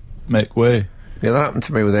to make way. Yeah, that happened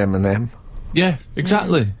to me with M&M. Yeah,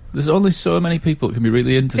 exactly. There's only so many people that can be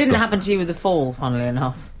really into Didn't stuff. happen to you with the fall, funnily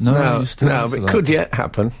enough. No, you're still no, into but it that. could yet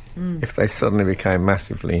happen if they suddenly became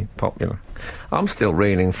massively popular. I'm still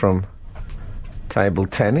reeling from table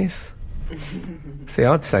tennis. See,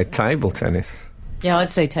 I'd say table tennis. Yeah, I'd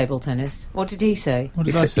say table tennis. What did he say? What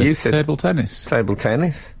did You I said- say? you said- Table tennis. Table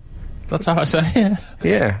tennis? That's how I say it.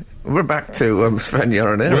 Yeah. We're back to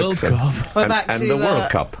Sven-Göran World Eriksson. Cup. We're And- back and to the World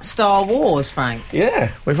Cup. Star Wars, Frank.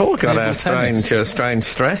 Yeah, we've all got Table our tennis. strange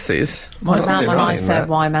stresses. What I'm about when I denying said that.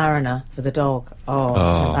 why Mariner for the dog? Oh,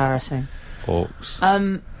 it's embarrassing. Folks.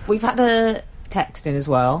 We've had a text in as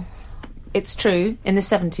well. It's true, in the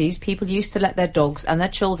 70s, people used to let their dogs and their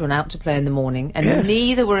children out to play in the morning, and Yes.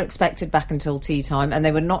 neither were expected back until tea time, and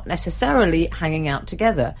they were not necessarily hanging out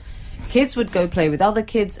together. Kids would go play with other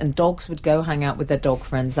kids, and dogs would go hang out with their dog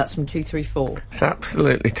friends. That's from 234. It's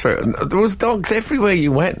absolutely true. And there was dogs everywhere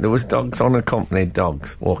you went. There was dogs, unaccompanied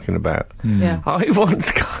dogs, walking about. Yeah. I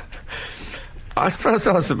once got... I suppose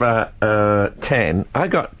I was about 10. I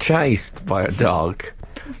got chased by a dog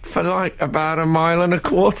for like about a mile and a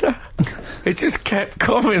quarter. It just kept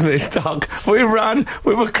coming, this dog. We ran,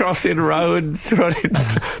 we were crossing roads, running,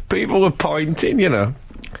 people were pointing, you know.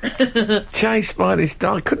 Chased by this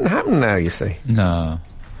dog. Couldn't happen now, you see. No.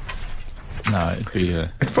 No, it'd be...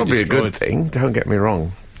 It's probably a good thing, don't get me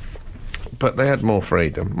wrong. But they had more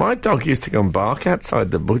freedom. My dog used to go and bark outside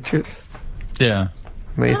the butchers. Yeah.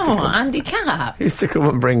 And he Oh, Andy Cap. used to come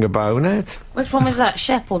and bring a bone out. Which one was that,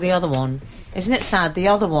 Shep or the other one? Isn't it sad? The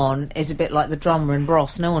other one is a bit like the drummer in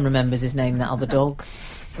Bros. No one remembers his name, that other dog.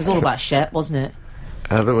 It was all about Shep, wasn't it?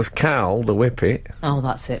 There was Cal, the whippet, Oh,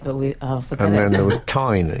 that's it, but forget and it. then there was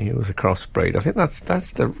Tiny, who was a crossbreed. I think that's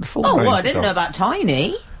the full Oh, range well, I of didn't know dogs. about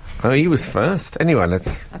Tiny. Oh, he was first. Anyway,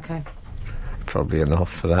 that's Okay. probably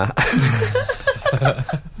enough for that.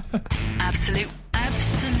 Absolute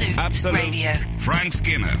Radio. Frank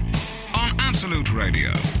Skinner on Absolute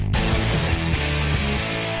Radio.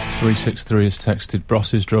 363 has texted,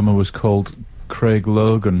 Bross's drummer was called Craig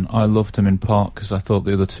Logan. I loved him in part because I thought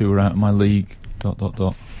the other two were out of my league. ... And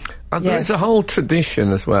there is a Yes. whole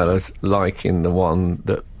tradition as well as liking the one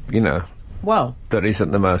that, you know, Well, that isn't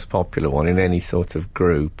the most popular one in any sort of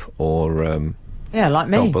group or yeah, like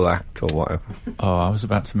me. double act or whatever. Oh, I was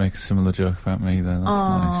about to make a similar joke about me then. That's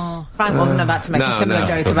nice. Frank wasn't about to make a similar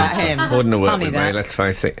joke about him. Wouldn't have worked Funny with me, that. let's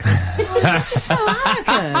face it. So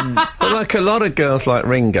arrogant. But like a lot of girls like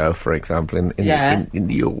Ringo, for example, in Yeah.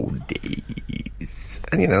 the old days.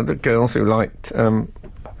 And, you know, the girls who liked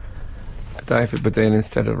David Baddiel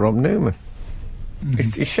instead of Rob Newman.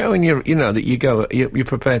 It's showing you know, that you're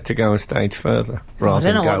prepared to go a stage further I rather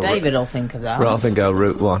don't know than what go David will think of that. rather than go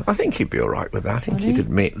route one. I think he'd be all right with that. I think he'd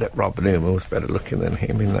admit that Rob Newman was better looking than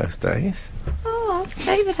him in those days. Oh,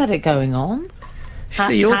 David had it going on.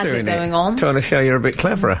 See, you're has it doing going on? trying to show you're a bit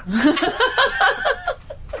cleverer.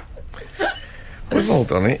 We've all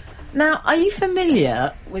done it. Now, are you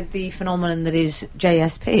familiar with the phenomenon that is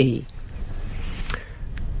JSP?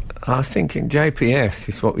 I was thinking JPS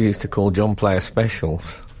is what we used to call John Player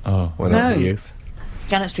Specials Oh. when I was a No. youth.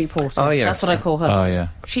 Janet Street Porter. Oh, yes. That's what I call her. Oh, yeah.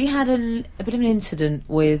 She had a bit of an incident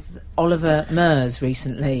with Oliver Mers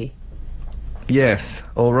recently. Yes,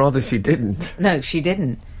 or rather she didn't. No, she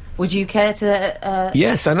didn't. Would you care to...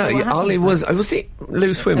 Yes, I know. what happened Ollie with was it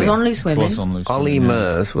Loose Women? It was on Loose Women. Was on Loose Ollie Women, yeah.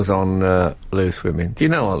 Murs was on Loose Women. Do you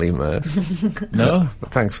know Ollie Murs? No.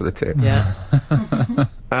 Thanks for the tip. Yeah.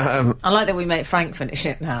 I like that we make Frank finish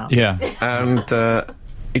it now. Yeah. And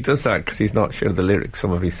he does that because he's not sure of the lyrics of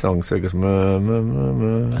some of his songs, so he goes, "Mur, mur, mur,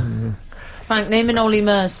 mur." Frank, name an Ollie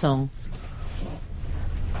Murs song.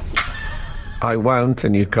 I won't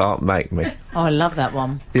and you can't make me. Oh, I love that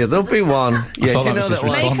one. Yeah, there'll be one. Yeah, thought do you that know was that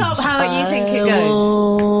his one? Make up how you think it I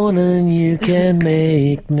goes. won't and you can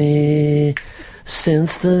make me.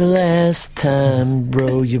 Since the last time,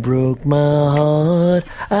 bro, you broke my heart.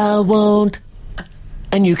 I won't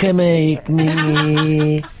and you can make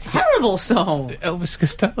me. Terrible song. Elvis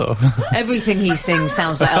Costello. Everything he sings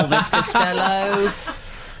sounds like Elvis Costello.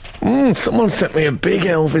 Someone sent me a big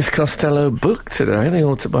Elvis Costello book today, the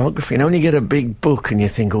autobiography. And when you get a big book and you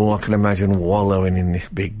think, oh, I can imagine wallowing in this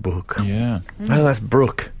big book. Yeah. Oh, that's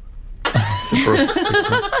Brooke. It's a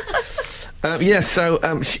Brooke.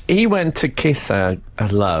 So he went to kiss her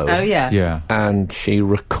hello. Oh, yeah. Yeah. And she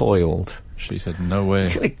recoiled. She said, no way.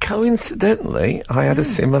 Actually, coincidentally, I had a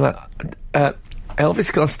similar...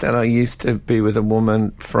 Elvis Costello used to be with a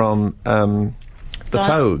woman from the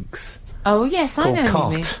Pogues Oh, yes, I know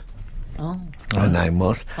called who you mean. Cot. Oh, Her name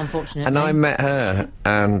was. unfortunately. And I met her,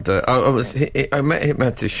 and I met him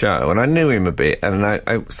at a show, and I knew him a bit,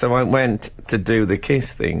 and so I went to do the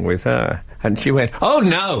kiss thing with her, and she went, "Oh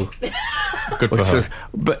no!" Good for her.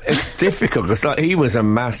 But it's difficult because he was a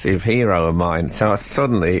massive hero of mine. So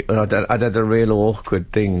I'd had a real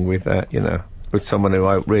awkward thing with with someone who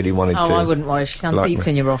I really wanted to. Oh, I wouldn't worry. She sounds like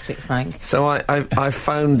deeply me. neurotic, Frank. So I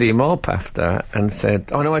phoned him up after and said,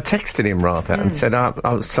 oh no, I texted him rather and said,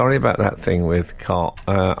 I'm sorry about that thing with Cot.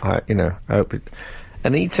 I hope it...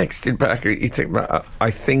 And he texted back, I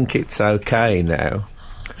think it's okay now,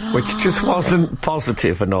 which just wasn't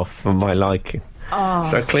positive enough for my liking. Oh.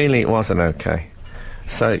 So clearly it wasn't okay.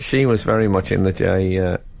 So she was very much in the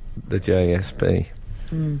JSP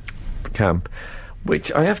camp,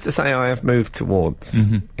 which I have to say I have moved towards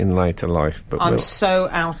in later life. But I'm so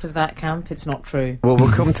out of that camp, it's not true. well,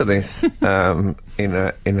 we'll come to this in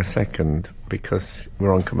a second because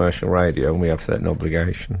we're on commercial radio and we have certain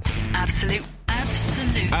obligations. Absolute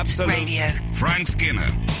Radio. Frank Skinner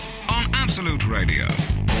on Absolute Radio.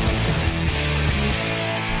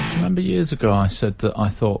 Do you remember years ago I said that I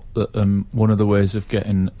thought that one of the ways of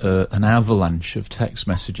getting an avalanche of text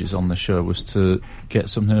messages on the show was to get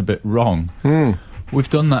something a bit wrong? We've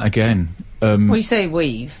done that again. Well, you say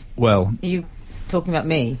we've. Well, Are you talking about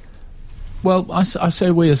me? Well, I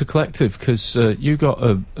say we as a collective because you got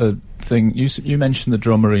a thing. You mentioned the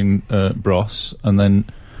drummer in Bros, and then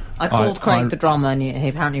I called Craig the drummer, and he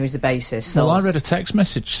apparently was the bassist. So I read a text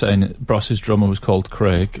message saying that Bros's drummer was called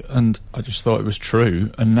Craig, and I just thought it was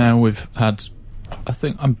true. And now we've had, I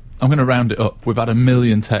think I'm going to round it up. We've had 1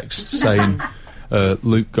 million texts saying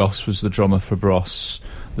Luke Goss was the drummer for Bros.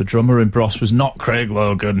 The drummer in Bros was not Craig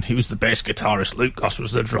Logan. He was the bass guitarist. Luke Goss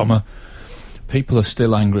was the drummer. People are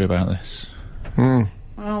still angry about this.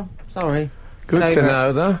 Well, sorry. Good Get to over it.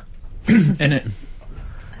 know, though. Innit?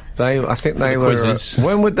 I think they were. quizzes.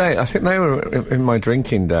 When would they? I think they were in my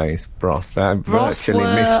drinking days. Bros. I Ross virtually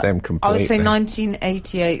were, missed them completely. I would say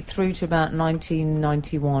 1988 through to about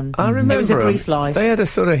 1991. I remember It was a 'em. brief life. They had a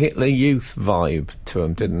sort of Hitler Youth vibe to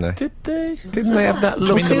them, didn't they? Did they? Didn't they have that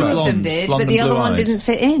look? mean Two the of them blonde- did, blonde but the and other one blue-eyed? didn't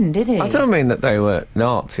fit in, did he? I don't mean that they were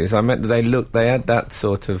Nazis. I meant that they had that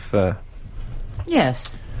sort of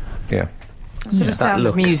Yes. yeah. Sort of Sound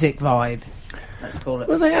look. of Music vibe, let's call it.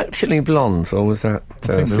 Were they actually blondes, or was that I think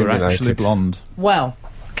they were simulated? actually blonde. Well,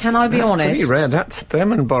 can I be That's honest, pretty rare. That's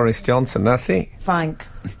them and Boris Johnson. That's it. Frank?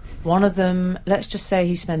 One of them, let's just say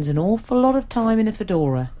he spends an awful lot of time in a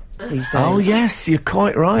fedora these days. Oh yes, you're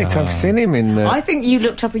quite right. I've seen him in the. I think you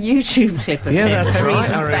looked up a YouTube clip of Yeah, him that's for right,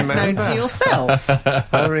 reasons I best known remember. to yourself.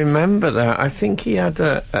 I remember that. I think he had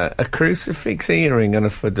a crucifix earring and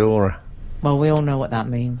a fedora. Well, we all know what that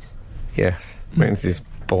means. Yes, means he's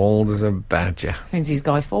bald as a badger. Means he's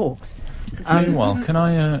Guy Fawkes. Meanwhile, can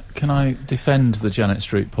I defend the Janet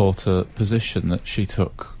Street Porter position that she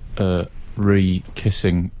took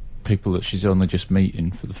re-kissing people that she's only just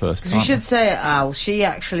meeting for the first time? You should say it, Al. She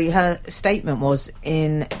actually, her statement was,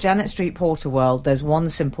 in Janet Street Porter world, there's one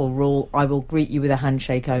simple rule: I will greet you with a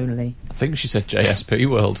handshake only. I think she said JSP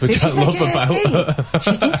World, which Did she I say love JSP? about her.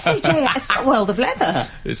 She did say JS, World of Leather.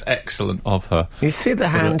 It's excellent of her. You see the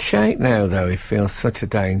handshake now, though, it feels such a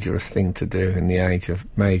dangerous thing to do in the age of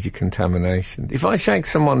major contamination. If I shake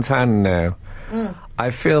someone's hand now, I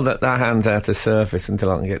feel that hand's out of surface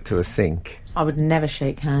until I can get to a sink. I would never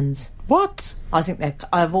shake hands. What? I think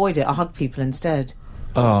I avoid it. I hug people instead.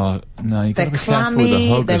 Oh, no, you've got They're to be clammy, careful with the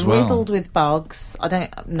hug they're as well. riddled with bugs.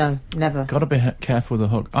 No, never. Got to be careful with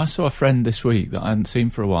the hug. I saw a friend this week that I hadn't seen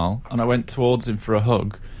for a while, and I went towards him for a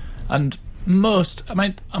hug. And am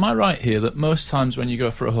I right here that most times when you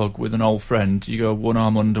go for a hug with an old friend, you go one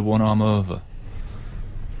arm under, one arm over?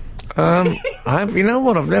 You know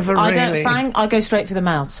what? I've never I really. don't, Frank. I go straight for the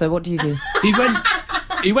mouth. So what do you do?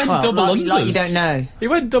 He went Well, double unders. like you don't know. He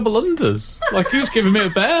went double unders. Like he was giving me a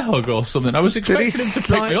bear hug or something. I was expecting him to pick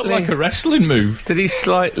me up like a wrestling move. Did he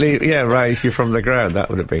slightly, raise you from the ground? That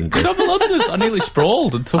would have been good. Double unders. I nearly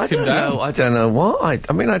sprawled and took him down. I don't know what.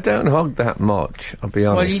 I mean, I don't hug that much, I'll be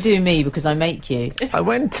honest. Well, you do me because I make you. I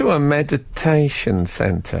went to a meditation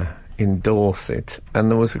centre in Dorset, and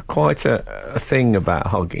there was quite a thing about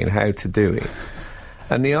hugging, how to do it.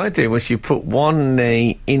 And the idea was you put one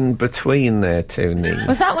knee in between their two knees.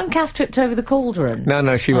 Was that when Kath tripped over the cauldron?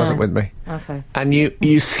 No, she wasn't with me. Okay. And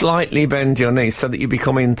you slightly bend your knees so that you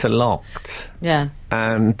become interlocked. Yeah.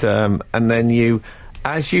 And then you,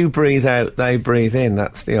 as you breathe out, they breathe in.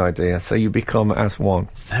 That's the idea. So you become as one.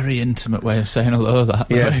 Very intimate way of saying hello, that.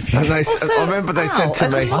 Yeah. If you And Also, I remember they said to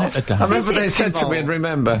there's a me, lot of I remember they physics said to me, and involved.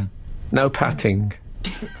 remember, no patting.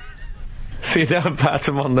 So you don't pat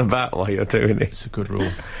them on the back while you're doing it. It's a good rule.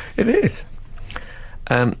 It is.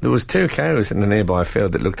 There was 2 cows in the nearby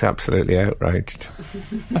field that looked absolutely outraged.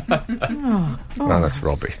 No, that's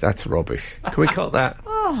rubbish. That's rubbish. Can we cut that?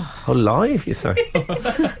 Oh, live, you say?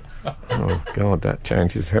 Oh, God, that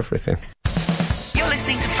changes everything. You're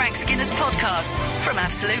listening to Frank Skinner's podcast from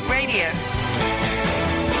Absolute Radio.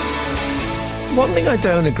 One thing I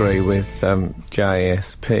don't agree with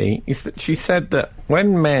JSP is that she said that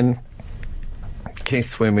when men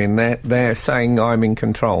kiss women, they're saying I'm in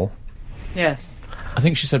control. Yes. I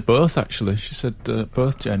think she said both, actually. She said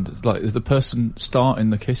both genders. Like, the person starting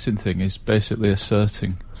the kissing thing is basically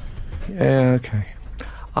asserting. Yeah, okay.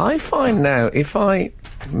 I find now, if I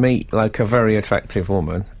meet, like, a very attractive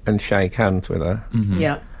woman and shake hands with her,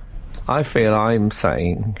 Yeah. I feel I'm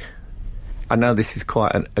saying, I know this is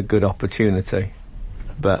quite a good opportunity,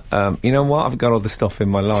 but you know what? I've got other stuff in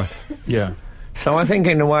my life. Yeah. So I think,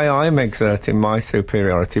 in a way, I'm exerting my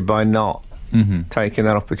superiority by not taking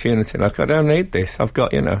that opportunity. Like, I don't need this. I've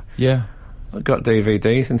got, Yeah. I've got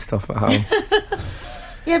DVDs and stuff at home.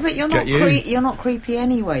 Yeah, but you're not you're not creepy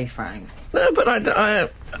anyway, Frank. No, but I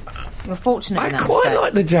You're fortunate in that quite respect.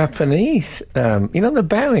 like the Japanese, the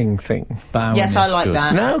bowing thing. Bowing Yes, I is like good.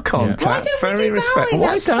 that. No Why contact, don't we very do respectful. bowing? Why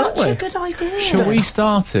That's don't such we? a good idea. Shall we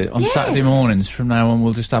start it on Yes. Saturday mornings from now on?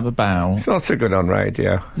 We'll just have a bow. It's not so good on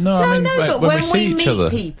radio. No, I mean, but when when we see each meet other.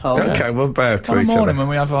 people... Okay, we'll bow to Tomorrow each morning, other. when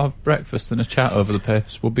we have our breakfast and a chat over the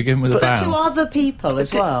papers, we'll begin with a But to bow. other people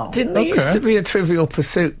as well. Didn't there used Okay. to be a Trivial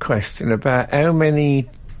Pursuit question about how many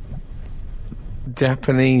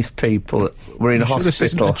Japanese people were in I'm sure this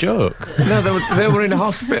isn't hospital? a joke. No, they were in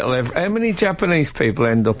hospital. How many Japanese people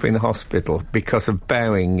end up in hospital because of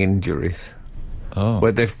bowing injuries, Oh.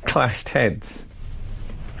 where they've clashed heads?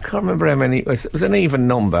 I can't remember how many. It was an even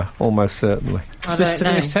number, almost certainly. I Is this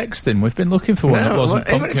don't know. today's texting? We've been looking for one that wasn't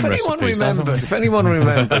well, pumpkin if anyone recipes, haven't remembers, we? if anyone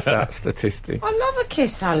remembers that statistic, I love a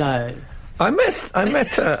kiss hello. I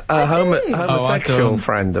met a I do. homosexual don't.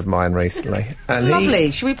 friend of mine recently, and Lovely.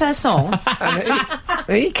 Should we play a song?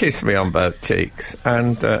 he kissed me on both cheeks,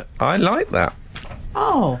 and I like that.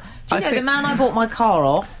 Oh. Do I you know, think- the man I bought my car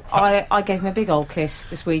off, I gave him a big old kiss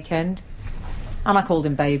this weekend. And I called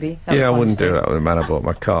him baby. That Yeah, I was wouldn't do Wednesday. that with a man I bought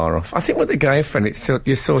my car off. I think with a gay friend,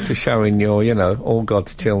 you're sort of showing your, all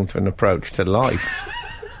God's children approach to life.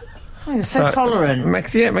 Oh, you're so tolerant.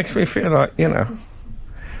 It makes me feel like,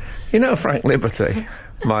 Frank Liberty,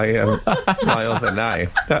 my other name.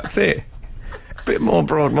 That's it. A bit more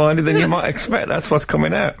broad-minded than you might expect. That's what's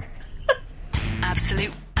coming out.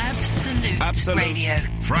 Absolute Radio.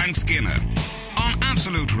 Frank Skinner on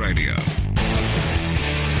Absolute Radio.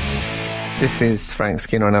 This is Frank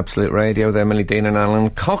Skinner on Absolute Radio with Emily Dean and Alan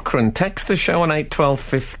Cochrane. Text the show on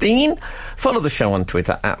 81215. Follow the show on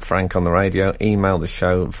Twitter at Frank on the Radio. Email the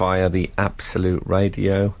show via the Absolute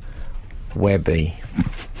Radio Webby.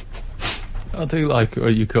 I do like it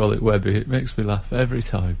when you call it Webby. It makes me laugh every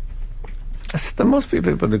time. There must be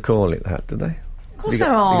people that call it that, do they? Of course You there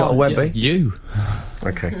got, are. you got a Webby? You.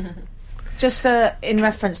 Okay. Just in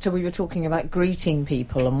reference to we were talking about greeting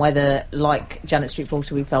people and whether, like Janet Street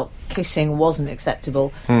Porter, we felt kissing wasn't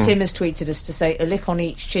acceptable. Tim has tweeted us to say a lick on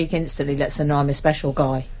each cheek instantly lets her know I'm a special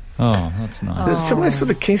guy. Oh, that's nice. There's something else with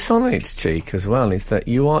a kiss on each cheek as well, is that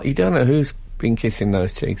you don't know who's been kissing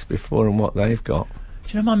those cheeks before and what they've got.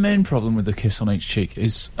 Do you know my main problem with the kiss on each cheek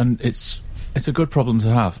is, and it's a good problem to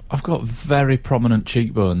have, I've got very prominent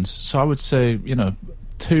cheekbones, so I would say,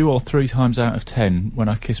 2 or 3 times out of 10 when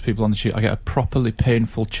I kiss people on the cheek I get a properly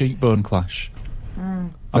painful cheekbone clash.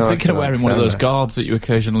 I'm thinking of wearing one of those guards that you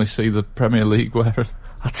occasionally see the Premier League wear.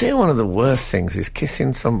 I'll tell you, one of the worst things is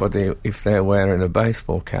kissing somebody if they're wearing a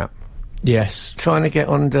baseball cap. Yes. Trying to get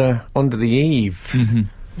under the eaves.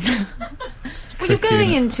 Well, you're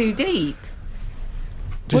going in too deep.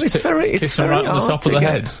 Well, it's very kiss them right on the top of the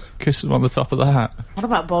head. Kiss them on the top of the hat. What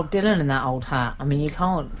about Bob Dylan in that old hat? I mean, you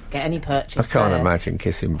can't get any purchase. I can't there. imagine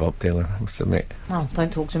kissing Bob Dylan, I must admit. Well,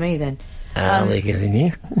 don't talk to me then. I'll be kissing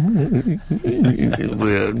you.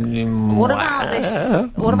 What about this?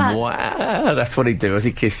 What about... Mwah. That's what he'd do as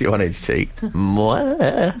he kiss you on his cheek.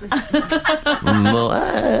 Mwah.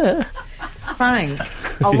 Mwah. Frank,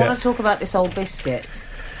 I want to talk about this old biscuit.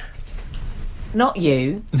 Not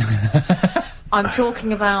you. I'm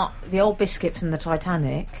talking about the old biscuit from the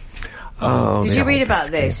Titanic. Oh, Did the you read old about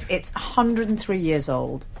biscuit. this? It's 103 years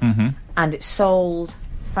old, and it's sold.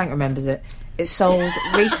 Frank remembers it. It's sold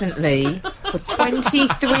recently for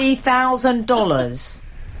 $23,000.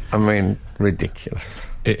 I mean, ridiculous.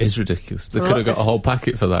 It is ridiculous. They could have got a whole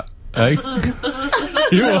packet for that. Eh?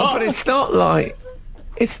 But it's not like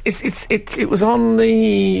it was on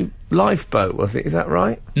the lifeboat, was it? Is that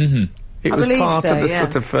right? Mm-hmm. It I was believe part so, of the yeah.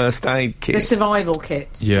 sort of first aid kit. The survival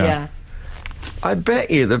kit. Yeah. I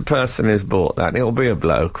bet you the person who's bought that, it'll be a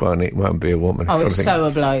bloke, won't it? It won't be a woman. Oh, sort it's of so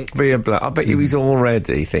a bloke. be a bloke. I bet you he's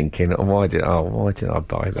already thinking, why did I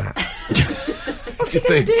buy that? What's he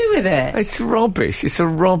going to do with it? It's rubbish. It's a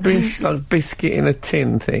rubbish like biscuit in a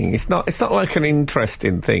tin thing. It's not like an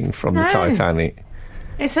interesting thing from the No. Titanic.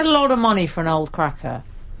 It's a lot of money for an old cracker.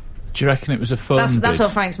 Do you reckon it was a phone That's bid?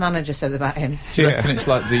 what Frank's manager says about him. Do you reckon it's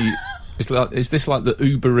like the... is this like the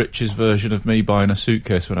uber rich's version of me buying a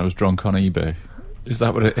suitcase when I was drunk on eBay? Is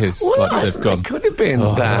that what it is? Like they've gone... It could have been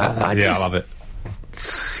that. I love it.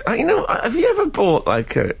 Have you ever bought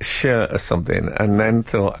like a shirt or something and then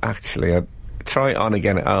thought, actually, I'd try it on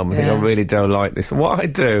again at home and think I really don't like this? What I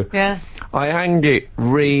do, I hang it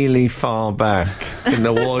really far back in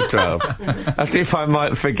the wardrobe as if I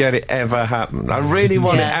might forget it ever happened. I really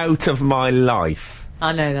want it out of my life.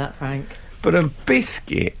 I know that, Frank. But a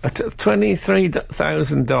biscuit,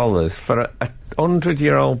 $23,000 for a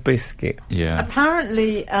 100-year-old biscuit. Yeah.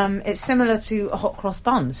 Apparently, it's similar to a hot cross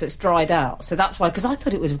bun, so it's dried out. So that's why, because I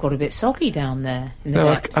thought it would have got a bit soggy down there in the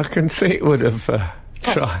No, depths. I can see it would have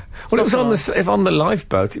tried. Well, it was on the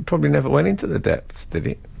lifeboat. It probably never went into the depths, did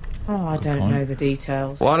it? Oh, I don't know the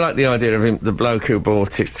details. Well, I like the idea of him, the bloke who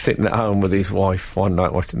bought it, sitting at home with his wife one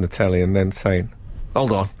night watching the telly and then saying,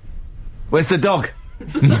 "Hold on, where's the dog?"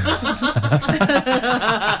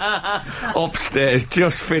 Upstairs,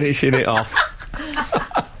 just finishing it off.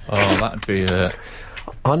 Oh, that'd be...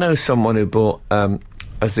 I know someone who bought,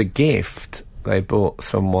 as a gift, they bought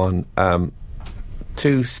someone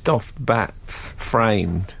 2 stuffed bats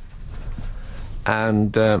framed,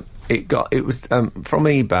 and it was from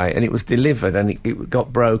eBay, and it was delivered, and it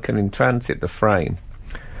got broken in transit, the frame,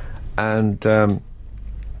 and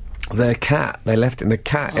their cat, they left in the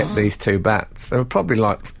cat ate these 2 bats. They were probably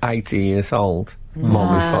like 80 years old,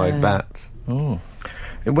 mummified bats. Oh.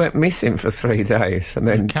 It went missing for 3 days, and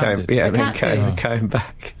then cat did? came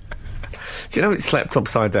back. Do you know it slept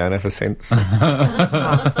upside down ever since? No,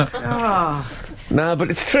 but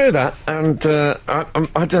it's true that, and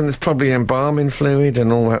I don't. There's probably embalming fluid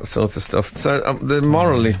and all that sort of stuff. So the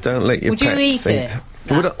moral is don't let your Would you pets eat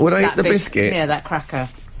it? Would I eat the biscuit? Yeah, that cracker.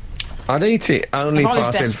 I'd eat it only If I was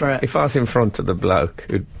if desperate. I was in front of the bloke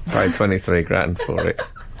who'd paid 23 grand for it.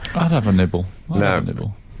 I'd have a nibble. I'd No. have a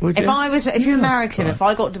nibble. Would you? If you married him, try. if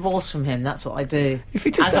I got divorced from him, that's what I do. If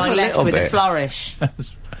you just As have I a left little with a bit. flourish. I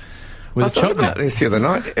With was talking about chocolate. this the other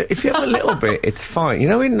night. If you have a little bit, it's fine. You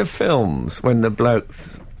know, in the films, when the bloke,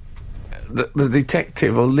 the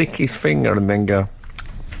detective will lick his finger and then go,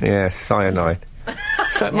 "Yeah, cyanide."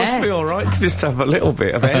 So it must be Yes. all right to just have a little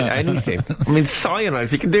bit of anything. I mean, cyanide.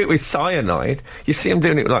 If you can do it with cyanide, you see them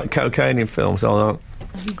doing it with like cocaine in films. Oh,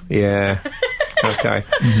 yeah. Okay.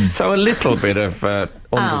 So a little bit of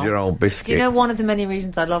 100-year-old biscuit. You know, one of the many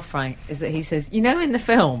reasons I love Frank is that he says, you know, in the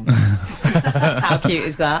films. How cute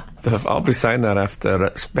is that? I'll be saying that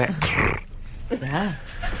after Spectre. Yeah.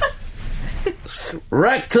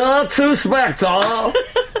 Rector to Spectre.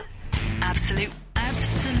 Absolute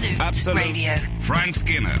Radio. Frank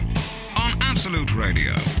Skinner on Absolute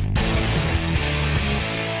Radio.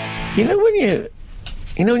 You know when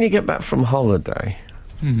you get back from holiday.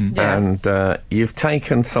 Yeah. And you've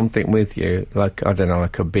taken something with you, like, I don't know,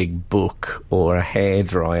 like a big book or a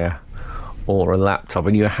hairdryer or a laptop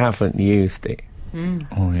and you haven't used it.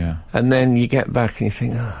 Oh, yeah. And then you get back and you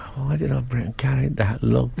think, why did I carry that,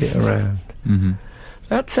 lugged it around? Mm-hmm.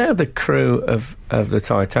 That's how the crew of the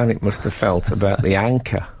Titanic must have felt about the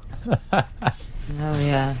anchor. Oh,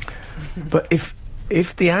 yeah. But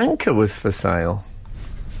if the anchor was for sale,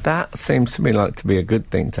 that seems to me like to be a good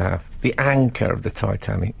thing to have. The anchor of the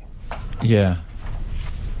Titanic. Yeah.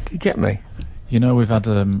 Do you get me? You know, we've had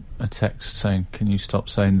a text saying, can you stop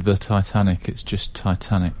saying the Titanic? It's just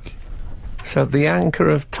Titanic. So the anchor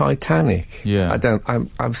of Titanic. Yeah.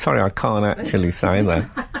 I'm sorry, I can't actually say that.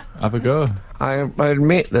 Have a go. I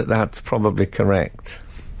admit that that's probably correct.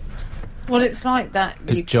 Well, it's like that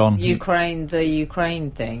It's John. the Ukraine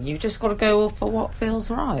thing. You've just got to go for what feels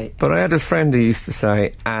right. But I had a friend who used to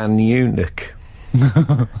say Anne Eunuch.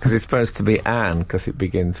 Because it's supposed to be Anne, because it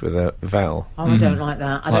begins with a vowel. Oh, I don't like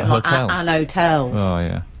that. I Like don't like hotel. an hotel. Oh,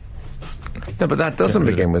 yeah. No, but that doesn't Get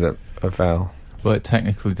rid begin with a vowel. Well, it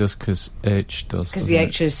technically does, because H does. Because the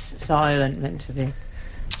H is silent, meant to be.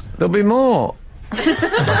 There'll be more.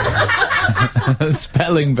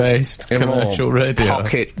 Spelling-based commercial radio.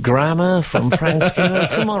 Pocket grammar from Frank Skinner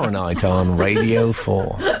tomorrow night on Radio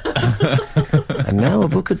 4. And now a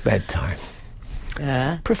book at bedtime.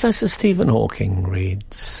 Yeah. Professor Stephen Hawking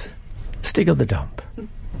reads Stig of the Dump.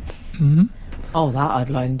 Mm-hmm. Oh, that I'd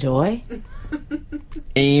enjoy.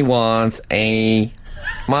 He was a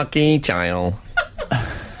mucky child.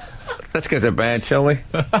 Let's go to bed, shall we?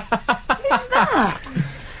 Who's that?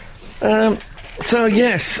 So,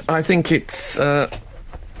 yes, I think it's...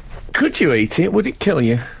 could you eat it? Would it kill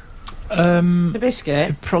you? The biscuit?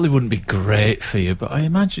 It probably wouldn't be great for you, but I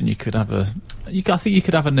imagine you could have a... I think you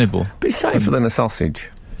could have a nibble, Be safer than a sausage.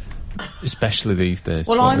 especially these days.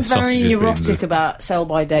 Well, when I'm the sausages very being neurotic the- about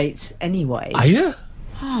sell-by dates anyway. Are you?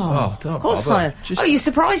 Oh, don't of course bother. I am. Just Oh, you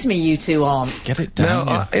surprise me, you two aren't. get it No,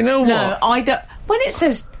 down. you know what? No, I don't... When it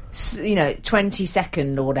says,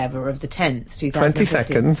 22nd or whatever of the 10th, 2015... 20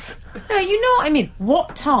 seconds. No, you know what I mean.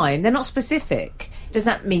 What time? They're not specific. Does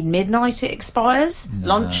that mean midnight it expires?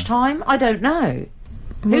 Lunchtime? I don't know.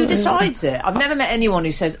 Who decides it? I've never met anyone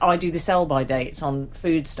who says, I do the sell-by dates on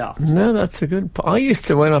food stuff. No, that's a good point. I used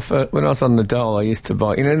to, when I was on the dole, I used to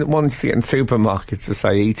buy... You know, the ones you get in supermarkets to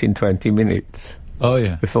say, eat in 20 minutes Oh,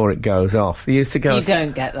 yeah. before it goes off. You used to go... You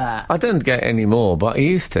don't get that. I don't get any more, but I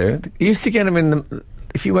used to. You used to get them in the...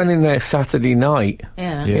 If you went in there Saturday night,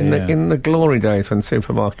 Yeah. Yeah. in the glory days when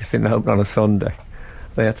supermarkets didn't open on a Sunday,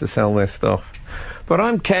 they had to sell their stuff. But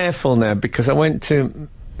I'm careful now because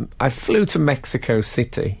I flew to Mexico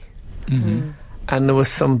City, and there was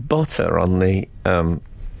some butter on the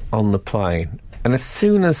plane. And as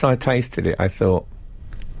soon as I tasted it, I thought,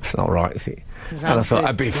 "It's not right, is it?" And I thought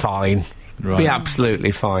I'd be fine, Right. be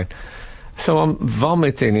absolutely fine. So I'm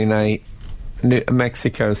vomiting in a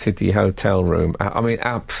Mexico City hotel room. I mean,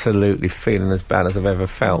 absolutely feeling as bad as I've ever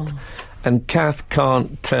felt. And Kath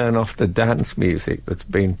can't turn off the dance music that's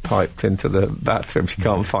been piped into the bathroom. She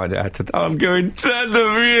can't find out. I'm going, turn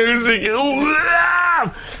the music.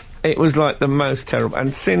 It was like the most terrible.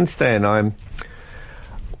 And since then, I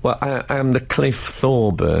am the Cliff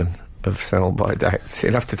Thorburn of sell-by dates.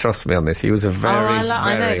 You'd have to trust me on this. He was a very,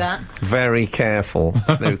 I know that. very careful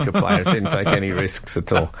snooker player. Didn't take any risks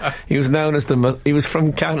at all. He was known as he was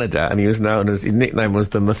from Canada, and he was known as, his nickname was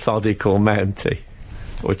the Methodical Mountie,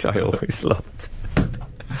 which I always loved.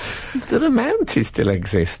 Do the Mounties still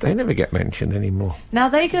exist? They never get mentioned anymore. Now,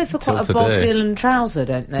 they go for quite a Till Bob today. Dylan trouser,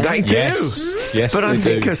 don't they? They do. Yes, But I they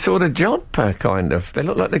think do. a sort of jodhper, kind of. They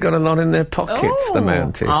look like they've got a lot in their pockets, the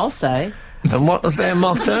Mounties. I'll say. And what was their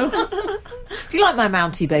motto? Do you like my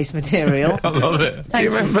Mountie-based material? I love it. Do you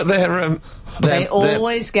remember their... They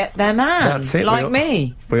always get their man. That's it. Like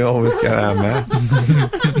me. We always get our man.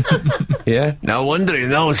 Yeah. No wonder in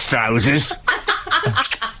those trousers.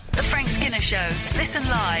 The Frank Skinner Show. Listen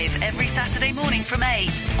live every Saturday morning from 8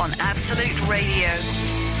 on Absolute Radio.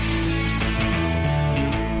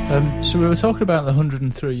 So we were talking about the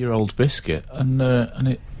 103-year-old biscuit, and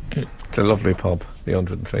it It's a lovely pub, the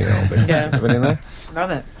 103-year-old biscuit. Yeah. Have you been in there?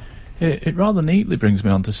 Love it. It rather neatly brings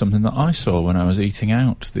me on to something that I saw when I was eating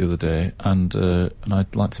out the other day, and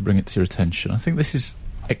I'd like to bring it to your attention. I think this is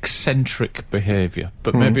eccentric behaviour,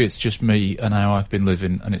 but maybe it's just me and how I've been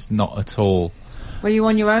living, and it's not at all. Were you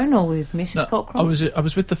on your own or with Mrs. No, Cockrell? I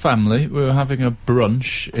was with the family. We were having a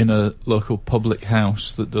brunch in a local public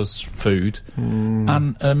house that does food,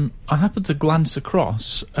 and I happened to glance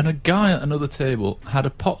across, and a guy at another table had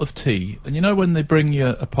a pot of tea. And you know when they bring you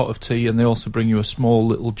a pot of tea and they also bring you a small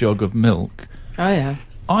little jug of milk? Oh, yeah.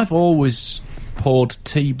 I've always poured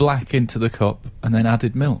tea black into the cup and then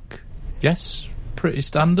added milk. Yes, pretty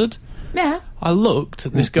standard. Yeah. I looked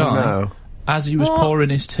at this guy, No. as he was What? pouring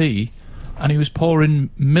his tea, and he was pouring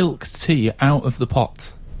milk tea out of the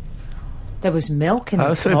pot. There was milk in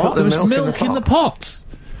the so he put pot. the There was milk in milk the in the pot.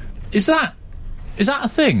 Is that a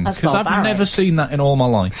thing? That's Because I've barbaric. never seen that in all my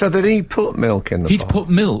life. So did he put milk in the He'd pot? put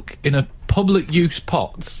milk in a public use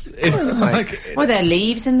pot. Makes- Were there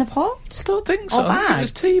leaves in the pot? I don't think so. Or I think it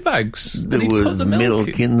was bags? tea bags. There And he'd put was the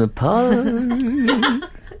milk in the pot.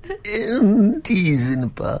 And tea's in the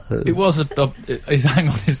pot. It was hang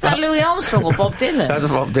on, is Is that that? Louis Armstrong or Bob Dylan? That's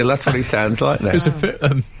Bob Dylan. That's what he sounds like now. It's a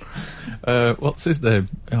bit. What's his name?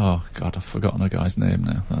 Oh God, I've forgotten a guy's name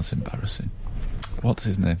now. That's embarrassing. What's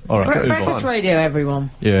his name? All right, Bre- move Breakfast on. radio, everyone.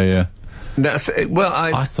 Yeah. That's well.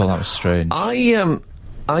 I thought that was strange.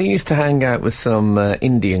 I used to hang out with some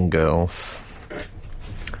Indian girls.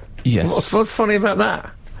 Yes. What's funny about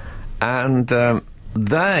that? And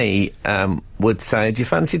they would say, "Do you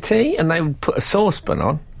fancy tea?" And they would put a saucepan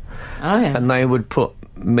on, Oh, yeah. and they would put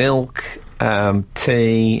milk,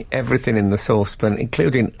 tea, everything in the saucepan,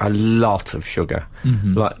 including a lot of sugar,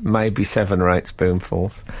 like maybe 7 or 8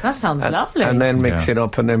 spoonfuls. That sounds lovely. And then mix Yeah. it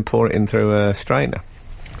up and then pour it in through a strainer.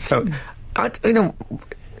 So,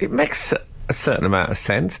 it makes a certain amount of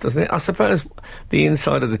sense, doesn't it? I suppose the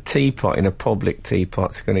inside of the teapot in a public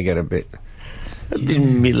teapot's going to get a bit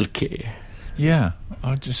milky. Yeah.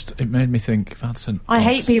 It made me think that's an. I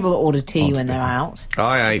hate odd- people that order tea odd when they're bit. out.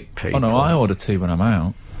 I hate people. Oh no, I order tea when I'm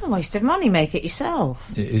out. A waste of money. Make it yourself.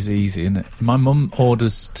 It is easy, isn't it? My mum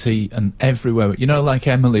orders tea, and everywhere, like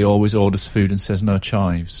Emily always orders food and says no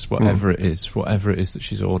chives, whatever it is that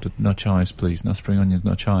she's ordered, no chives please, no spring onions,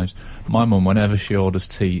 no chives. My mum, whenever she orders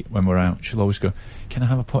tea when we're out, she'll always go, "Can I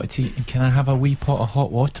have a pot of tea, and can I have a wee pot of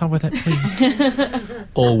hot water with it, please?"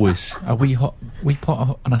 Always a wee pot of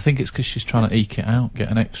hot, and I think it's because she's trying to eke it out, get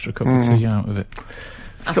an extra cup of tea out of it.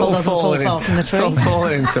 Apple doesn't fall far from the tree. It's all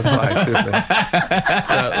falling into place, isn't it?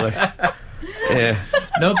 Totally. Yeah.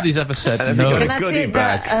 Nobody's ever said And no. have you Can got I a goodie take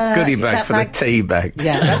bag? that, Goodie bag that for bag? the tea bags.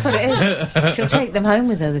 Yeah, that's what it is. She'll take them home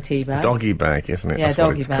with her, the tea bag. Doggy bag, isn't it? Yeah, That's what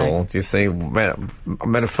doggy it's bag. called. You see, I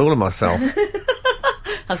made a fool of myself.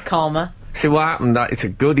 That's calmer. See what happened? It's a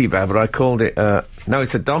goodie bag, but I called it. No,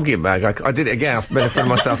 it's a doggy bag. I did it again. I've made a fool of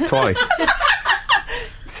myself twice.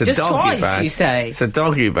 It's a Just doggy twice, bag. you say? It's a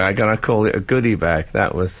doggy bag, and I called it a goodie bag.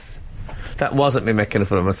 That wasn't me making a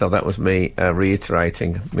fool of myself. That was me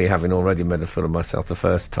reiterating me having already made a fool of myself the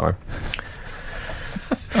first time.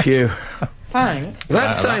 Phew. Frank,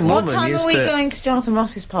 That same what woman time used are we to. going to Jonathan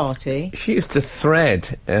Ross's party? She used to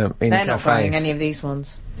thread in They're not cafes. buying any of these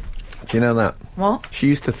ones. Do you know that? What? She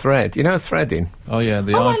used to thread. You know threading? Oh yeah,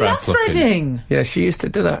 the Oh, I eyebrow love plucking. threading. Yeah, she used to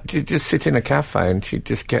do that. She'd just sit in a cafe and she'd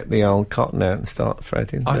just get the old cotton out and start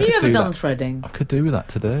threading. I Have you could ever do done that. threading? I could do with that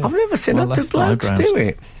today. I've never seen My other left blokes eyebrows. do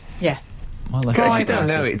it. Yeah. My left In case you eyebrows don't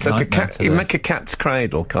know, are it's like a nightmare cat. You today. make a cat's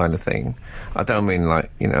cradle kind of thing. I don't mean like,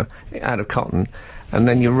 out of cotton. And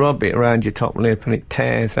then you rub it around your top lip and it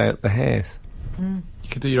tears out the hairs. You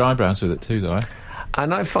could do your eyebrows with it too, though. Eh?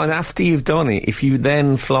 And I find after you've done it, if you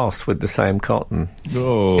then floss with the same cotton,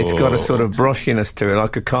 Oh, it's got a sort of brushiness to it,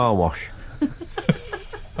 like a car wash.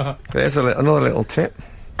 There's another little tip.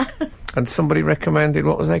 And somebody recommended,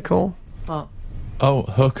 what was they called? What? Oh,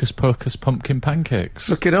 Hocus Pocus pumpkin pancakes.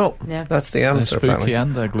 Look it up. Yeah. That's the They're answer, spooky apparently.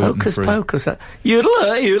 and they're gluten Hocus free. Pocus. Yodelay,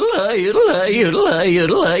 yodelay, yodelay, yodelay,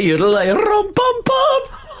 yodelay, yodelay, rum pum pum.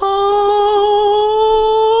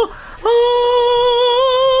 Oh,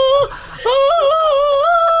 oh, oh.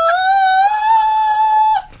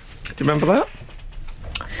 Do you remember that?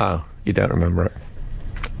 Oh, you don't remember it.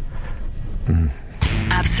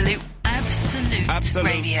 Absolute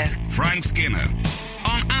Radio. Frank Skinner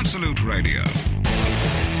on Absolute Radio.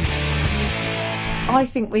 I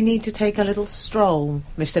think we need to take a little stroll,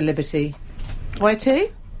 Mr. Liberty. Where to?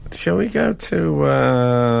 Shall we go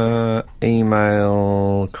to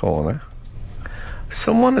email corner?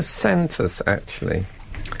 Someone has sent us, actually.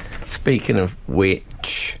 Speaking of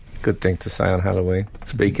which, good thing to say on Halloween.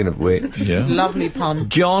 Speaking of which, Yeah. Lovely pun.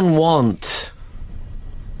 John Want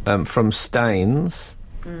from Staines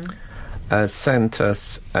sent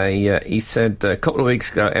us he said a couple of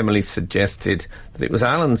weeks ago Emily suggested that it was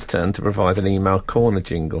Alan's turn to provide an email corner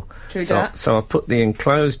jingle. True so, that. so I put the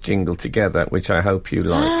enclosed jingle together, which I hope you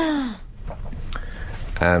like.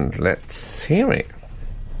 And let's hear it.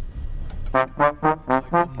 Me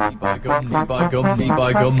by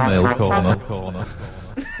gum, mail corner.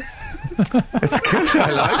 It's good,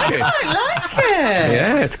 I like it. I like it.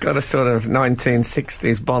 Yeah, it's got a sort of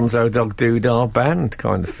 1960s Bonzo Dog Doodah band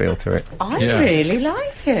kind of feel to it. I Yeah. really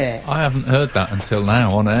like it. I haven't heard that until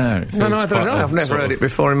now on air. It No, feels neither quite have I. a I've never sort heard of- it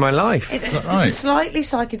before in my life. It's that right? slightly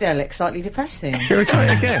psychedelic, slightly depressing. Shall we try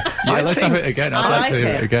it again? Yeah, I let's think- have it again. I'd I like like to hear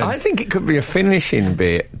it. it again. I think it could be a finishing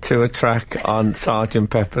bit to a track on Sgt.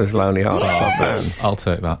 Pepper's Lonely Hearts Club Band. I'll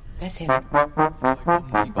take that. Let's hear it.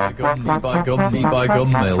 Me by gum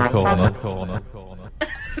mill corner.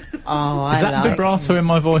 Oh, I Is that like vibrato in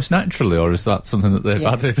my voice naturally, or is that something that they've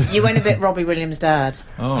Yeah. added? You went a bit Robbie Williams' dad.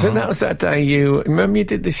 Oh, So that was that day you remember you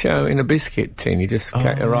did the show in a biscuit tin. You just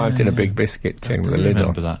arrived in a big biscuit tin with a lid on.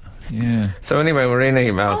 remember that. Yeah. So anyway, we're in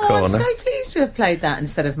email Oh, I'm corner. so pleased to have played that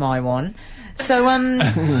instead of my one. So, well,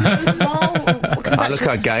 Look,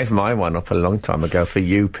 I gave my one up a long time ago for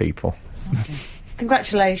you people.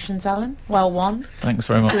 congratulations, Alan. Well won. Thanks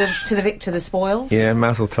very much. To the victor, the spoils. Yeah,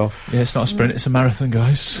 Mazel Tov. Yeah, it's not a sprint, it's a marathon,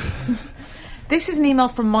 guys. This is an email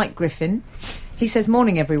from Mike Griffin. He says,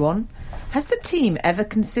 "Morning, everyone. Has the team ever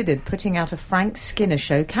considered putting out a Frank Skinner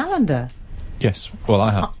show calendar? Yes, well,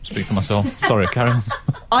 I have. Speak for myself. Sorry, carry on.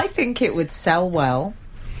 I think it would sell well.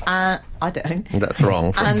 I don't. That's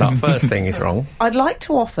wrong. And- That first thing is wrong. I'd like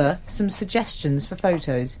to offer some suggestions for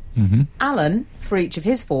photos. Alan, for each of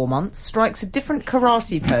his 4 months, strikes a different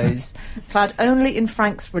karate pose, clad only in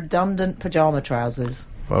Frank's redundant pyjama trousers.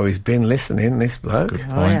 Well, he's been listening, this bloke. Good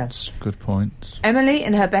Oh, yeah. points. Good points. Emily,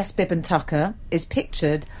 in her best bib and tucker, is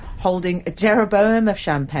pictured holding a Jeroboam of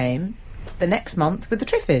champagne the next month with the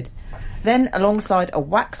Triffid. Then alongside a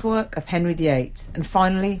waxwork of Henry VIII. And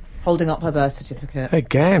finally, holding up her birth certificate.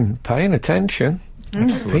 Again, paying attention.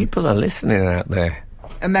 Mm. People are listening out there.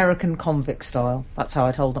 American convict style. That's how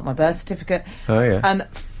I'd hold up my birth certificate. Oh, yeah.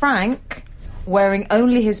 Frank, wearing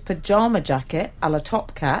only his pyjama jacket a la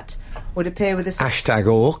Top Cat, would appear with a... Hashtag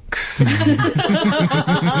orcs.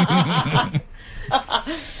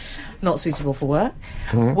 not suitable for work,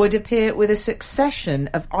 would appear with a succession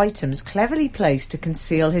of items cleverly placed to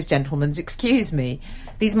conceal his gentleman's excuse me.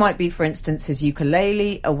 These might be, for instance, his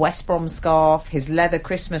ukulele, a West Brom scarf, his leather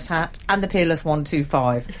Christmas hat, and the Peerless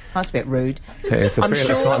 125. That's a bit rude. It's a I'm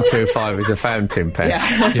Peerless sure- 125 is a fountain pen.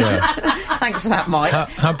 Yeah. Yeah. Thanks for that, Mike.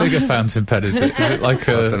 How big a fountain pen is it? Is it like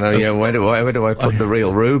a... I don't know, yeah, where do I put the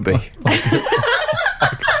real ruby?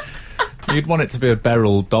 You'd want it to be a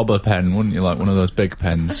Beryl Dobber pen, wouldn't you? Like one of those big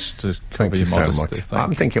pens to cover Thank you your so modesty. much. Thank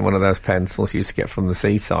I'm you. thinking one of those pencils you used to get from the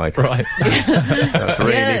seaside. Right. Those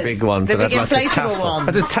really Yes, big ones. the that big had like a inflatable tassel. ones.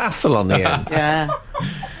 Had a tassel on the end. Yeah.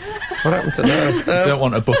 What happened to those? Don't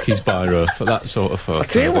want a bookie's biro for that sort of photo. I'll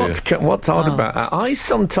tell you do what's odd about that. I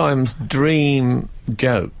sometimes dream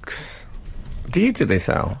jokes. Do you do this,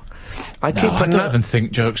 Al? I No, I don't even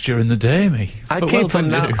think jokes during the day, me. I But keep well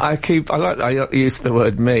done, you. I use the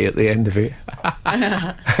word me at the end of it.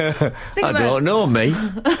 I don't know me.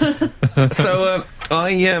 So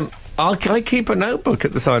I keep a notebook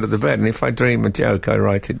at the side of the bed, and if I dream a joke, I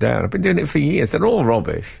write it down. I've been doing it for years. They're all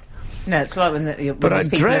rubbish. No, it's like when, But I these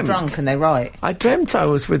people are dreamt- drunk and they write. I dreamt I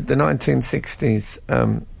was with the 1960s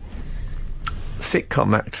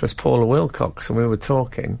sitcom actress Paula Wilcox, and we were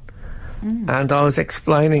talking, and I was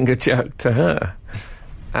explaining a joke to her,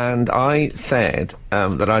 and I said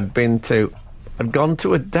that I'd gone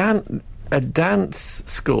to a dance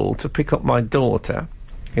school to pick up my daughter.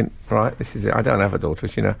 Right, this is it. I don't have a daughter,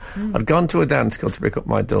 as you know. I'd gone to a dance school to pick up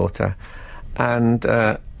my daughter, and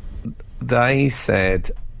they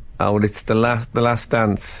said, "Oh, well, it's the last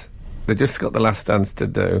dance. They just got the last dance to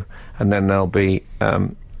do, and then they'll be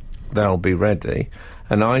ready."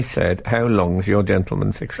 And I said, "How long's your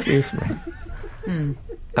gentleman's excuse me?"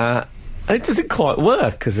 It doesn't quite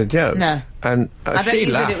work as a joke. No. And I bet she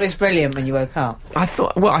you laughed. thought it was brilliant when you woke up. I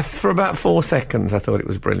thought, for about 4 seconds, I thought it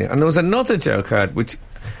was brilliant. And there was another joke I had,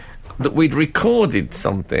 that we'd recorded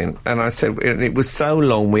something, and I said it was so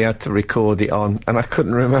long we had to record it on, and I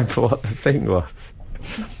couldn't remember what the thing was.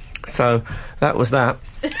 So that was that.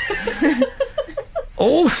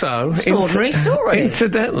 Also, Extraordinary story.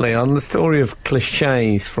 Incidentally, on the story of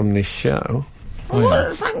cliches from this show.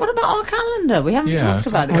 Frank, what about our calendar? We haven't Yeah, talked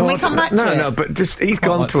about it. Can we come back to it? No, but just he's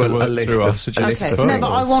gone like to to a work list through our of suggestions. Okay, of no,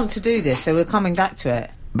 but I things. want to do this, so we're coming back to it.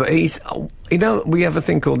 But he's, we have a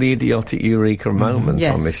thing called the idiotic eureka moment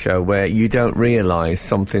Yes. on this show where you don't realise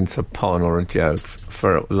something's a pun or a joke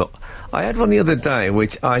for a lot. I had one the other day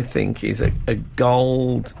which I think is a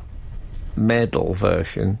gold medal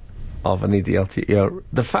version of an idiotic eureka.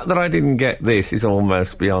 The fact that I didn't get this is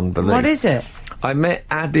almost beyond belief. What is it? I met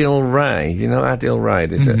Adil Ray. You know Adil Ray?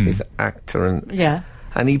 He's an actor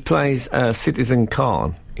and he plays Citizen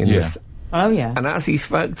Khan in Yeah. this. Oh, yeah. And as he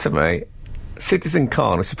spoke to me, Citizen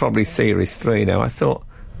Khan, which is probably Series 3 now, I thought,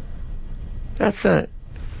 it's a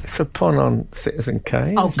pun on Citizen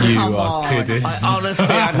Kane. Oh, isn't it? You come are on. kidding. I honestly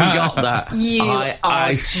hadn't got that.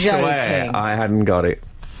 I swear joking. I hadn't got it.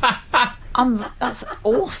 That's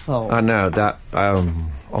awful. I know, that,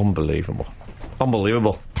 unbelievable.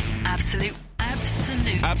 Unbelievable. Absolute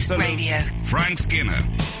Absolute Radio. Frank Skinner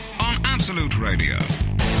on Absolute Radio.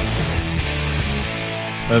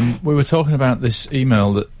 We were talking about this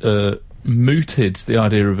email that mooted the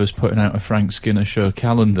idea of us putting out a Frank Skinner show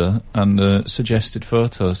calendar and suggested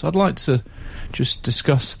photos. I'd like to just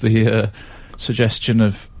discuss the suggestion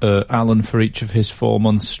of Alan for each of his 4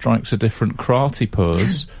 months strikes a different karate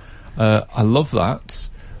pose. I love that.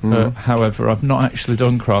 However, I've not actually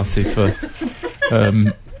done karate for,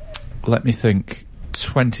 let me think,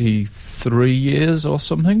 23 years or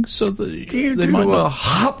something. So Do you do a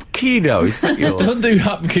Hapkido? Is that yours? Don't do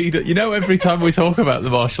Hapkido. You know, every time we talk about the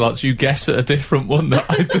martial arts, you guess at a different one that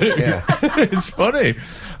I do. Yeah. It's funny.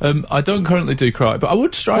 I don't currently do karate, but I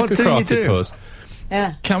would strike What a do you karate do? pose.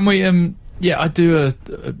 Yeah. Can we? Yeah, I do a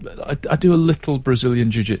little Brazilian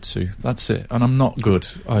jiu-jitsu. That's it, and I'm not good.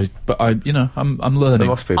 I'm There learning.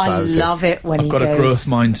 must be I poses. love it when I've he got goes... a growth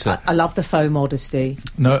mindset. I love the faux modesty.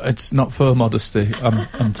 No, it's not for modesty.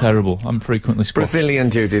 I'm terrible. I'm frequently squashed. Brazilian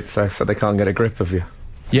jiu-jitsu, so they can't get a grip of you.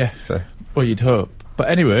 Yeah. So Well, you'd hope. But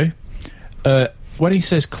anyway, when he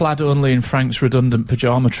says clad only in Frank's redundant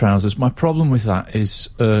pyjama trousers, my problem with that is,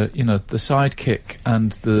 the sidekick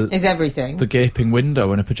and Is everything. the gaping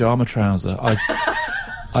window in a pyjama trouser.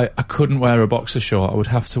 I couldn't wear a boxer short. I would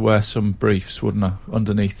have to wear some briefs, wouldn't I,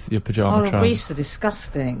 underneath your pyjama Oh, trousers. briefs are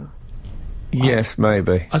disgusting. yes,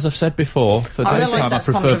 maybe. As I've said before, for I realise daytime I that's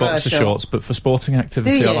prefer boxer controversial. shorts, but for sporting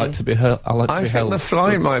activity Do I you? like to be held. I think the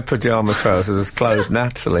fly in my pyjama trousers has closed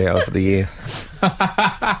naturally over the years.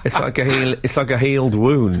 It's like a healed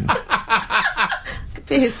wound.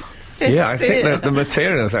 Yeah, I think that the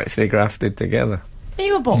material's actually grafted together. Are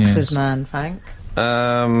you a boxers Yes. man, Frank?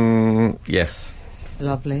 Yes.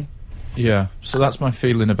 Lovely. Yeah, so that's my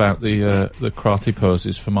feeling about the karate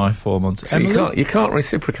poses for my 4 months. So you can't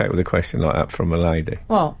reciprocate with a question like that from a lady.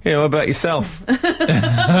 Well, You know, what about yourself? Hey?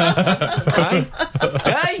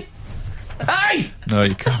 Hey? Hey! No,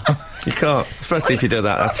 you can't. You can't. Especially if you do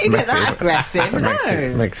that. That's you get makes it that even-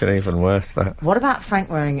 aggressive. makes it even worse, that. What about Frank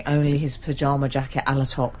wearing only his pyjama jacket a la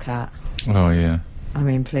Top Cat? Oh, yeah. I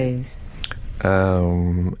mean, please.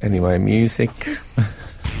 Anyway, music.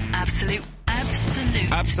 Absolute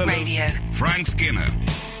Radio. Frank Skinner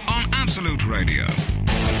on Absolute Radio.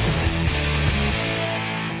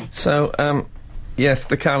 So, yes,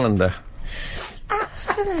 the calendar.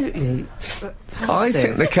 Absolutely. I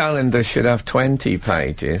think the calendar should have 20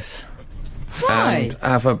 pages. Why? And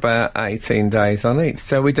have about 18 days on each,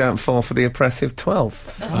 so we don't fall for the oppressive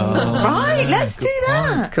 12ths. Right, let's do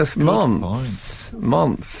that. Because months,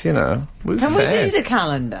 you know. We've Can we said. do the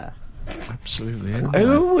calendar? Absolutely.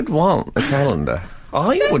 Who would want a calendar?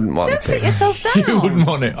 I wouldn't want Don't put it. yourself down. You wouldn't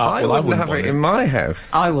want it. I Well, wouldn't have want it in my house.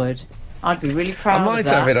 I would. I'd be really proud I might of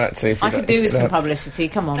that. have it actually. If I it- could do if with it some had- publicity.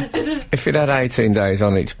 Come on. If it had 18 days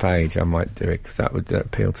on each page, I might do it because that would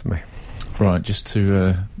appeal to me. Right, just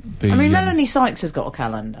to be... I mean, Melanie Sykes has got a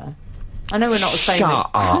calendar. I know we're not as famous. Shut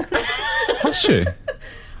up. Has she?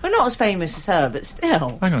 We're not as famous as her, but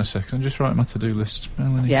still. Hang on a second, I'm just writing my to-do list.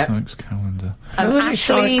 Melanie Yep. Sykes calendar. And Melanie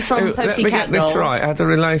Ashley Sykes, from who- let me Pussycat get this Doll. right, had a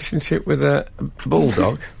relationship with a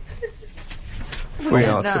bulldog. If we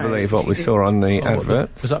don't are to know. believe what we saw on the Oh, what,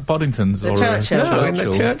 adverts. Was that Boddington's? The or Churchill. No, in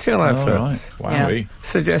the Churchill adverts. Oh, right. Wowie.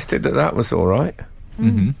 Suggested that was all right.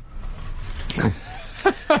 Mm-hmm.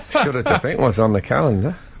 Should have to think was on the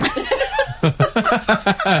calendar.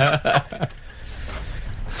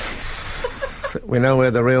 We know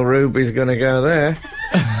where the real Ruby's going to go there.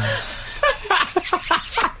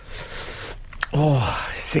 Oh,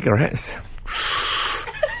 cigarettes.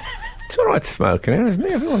 It's all right to smoke in here, isn't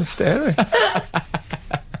it? Everyone's staring.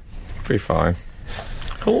 Be fine.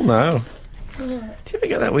 Cool now. Do you ever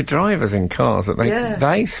get that with drivers in cars that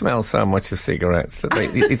they smell so much of cigarettes that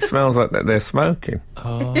it smells like that they're smoking?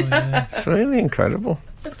 Oh, yeah. It's really incredible.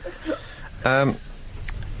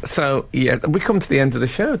 So, yeah, we come to the end of the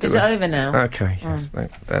show, do Is we? it over now? Okay, yes,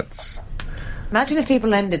 that's... Imagine if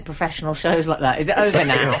people ended professional shows like that. Is it over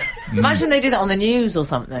now? Imagine they do that on the news or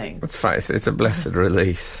something. Let's face it, it's a blessed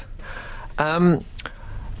release.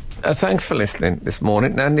 Thanks for listening this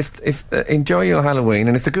morning, and if enjoy your Halloween,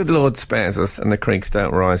 and if the good Lord spares us and the creeks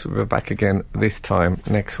don't rise, we'll be back again this time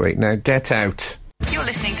next week. Now, get out. You're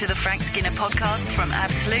listening to the Frank Skinner podcast from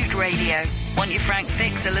Absolute Radio. Want your Frank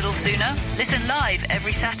fix a little sooner? Listen live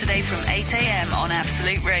every Saturday from 8 a.m. on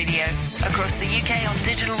Absolute Radio. Across the UK on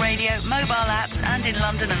digital radio, mobile apps, and in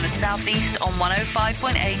London and the South East on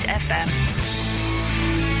 105.8 FM.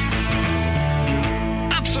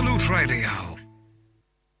 Absolute Radio.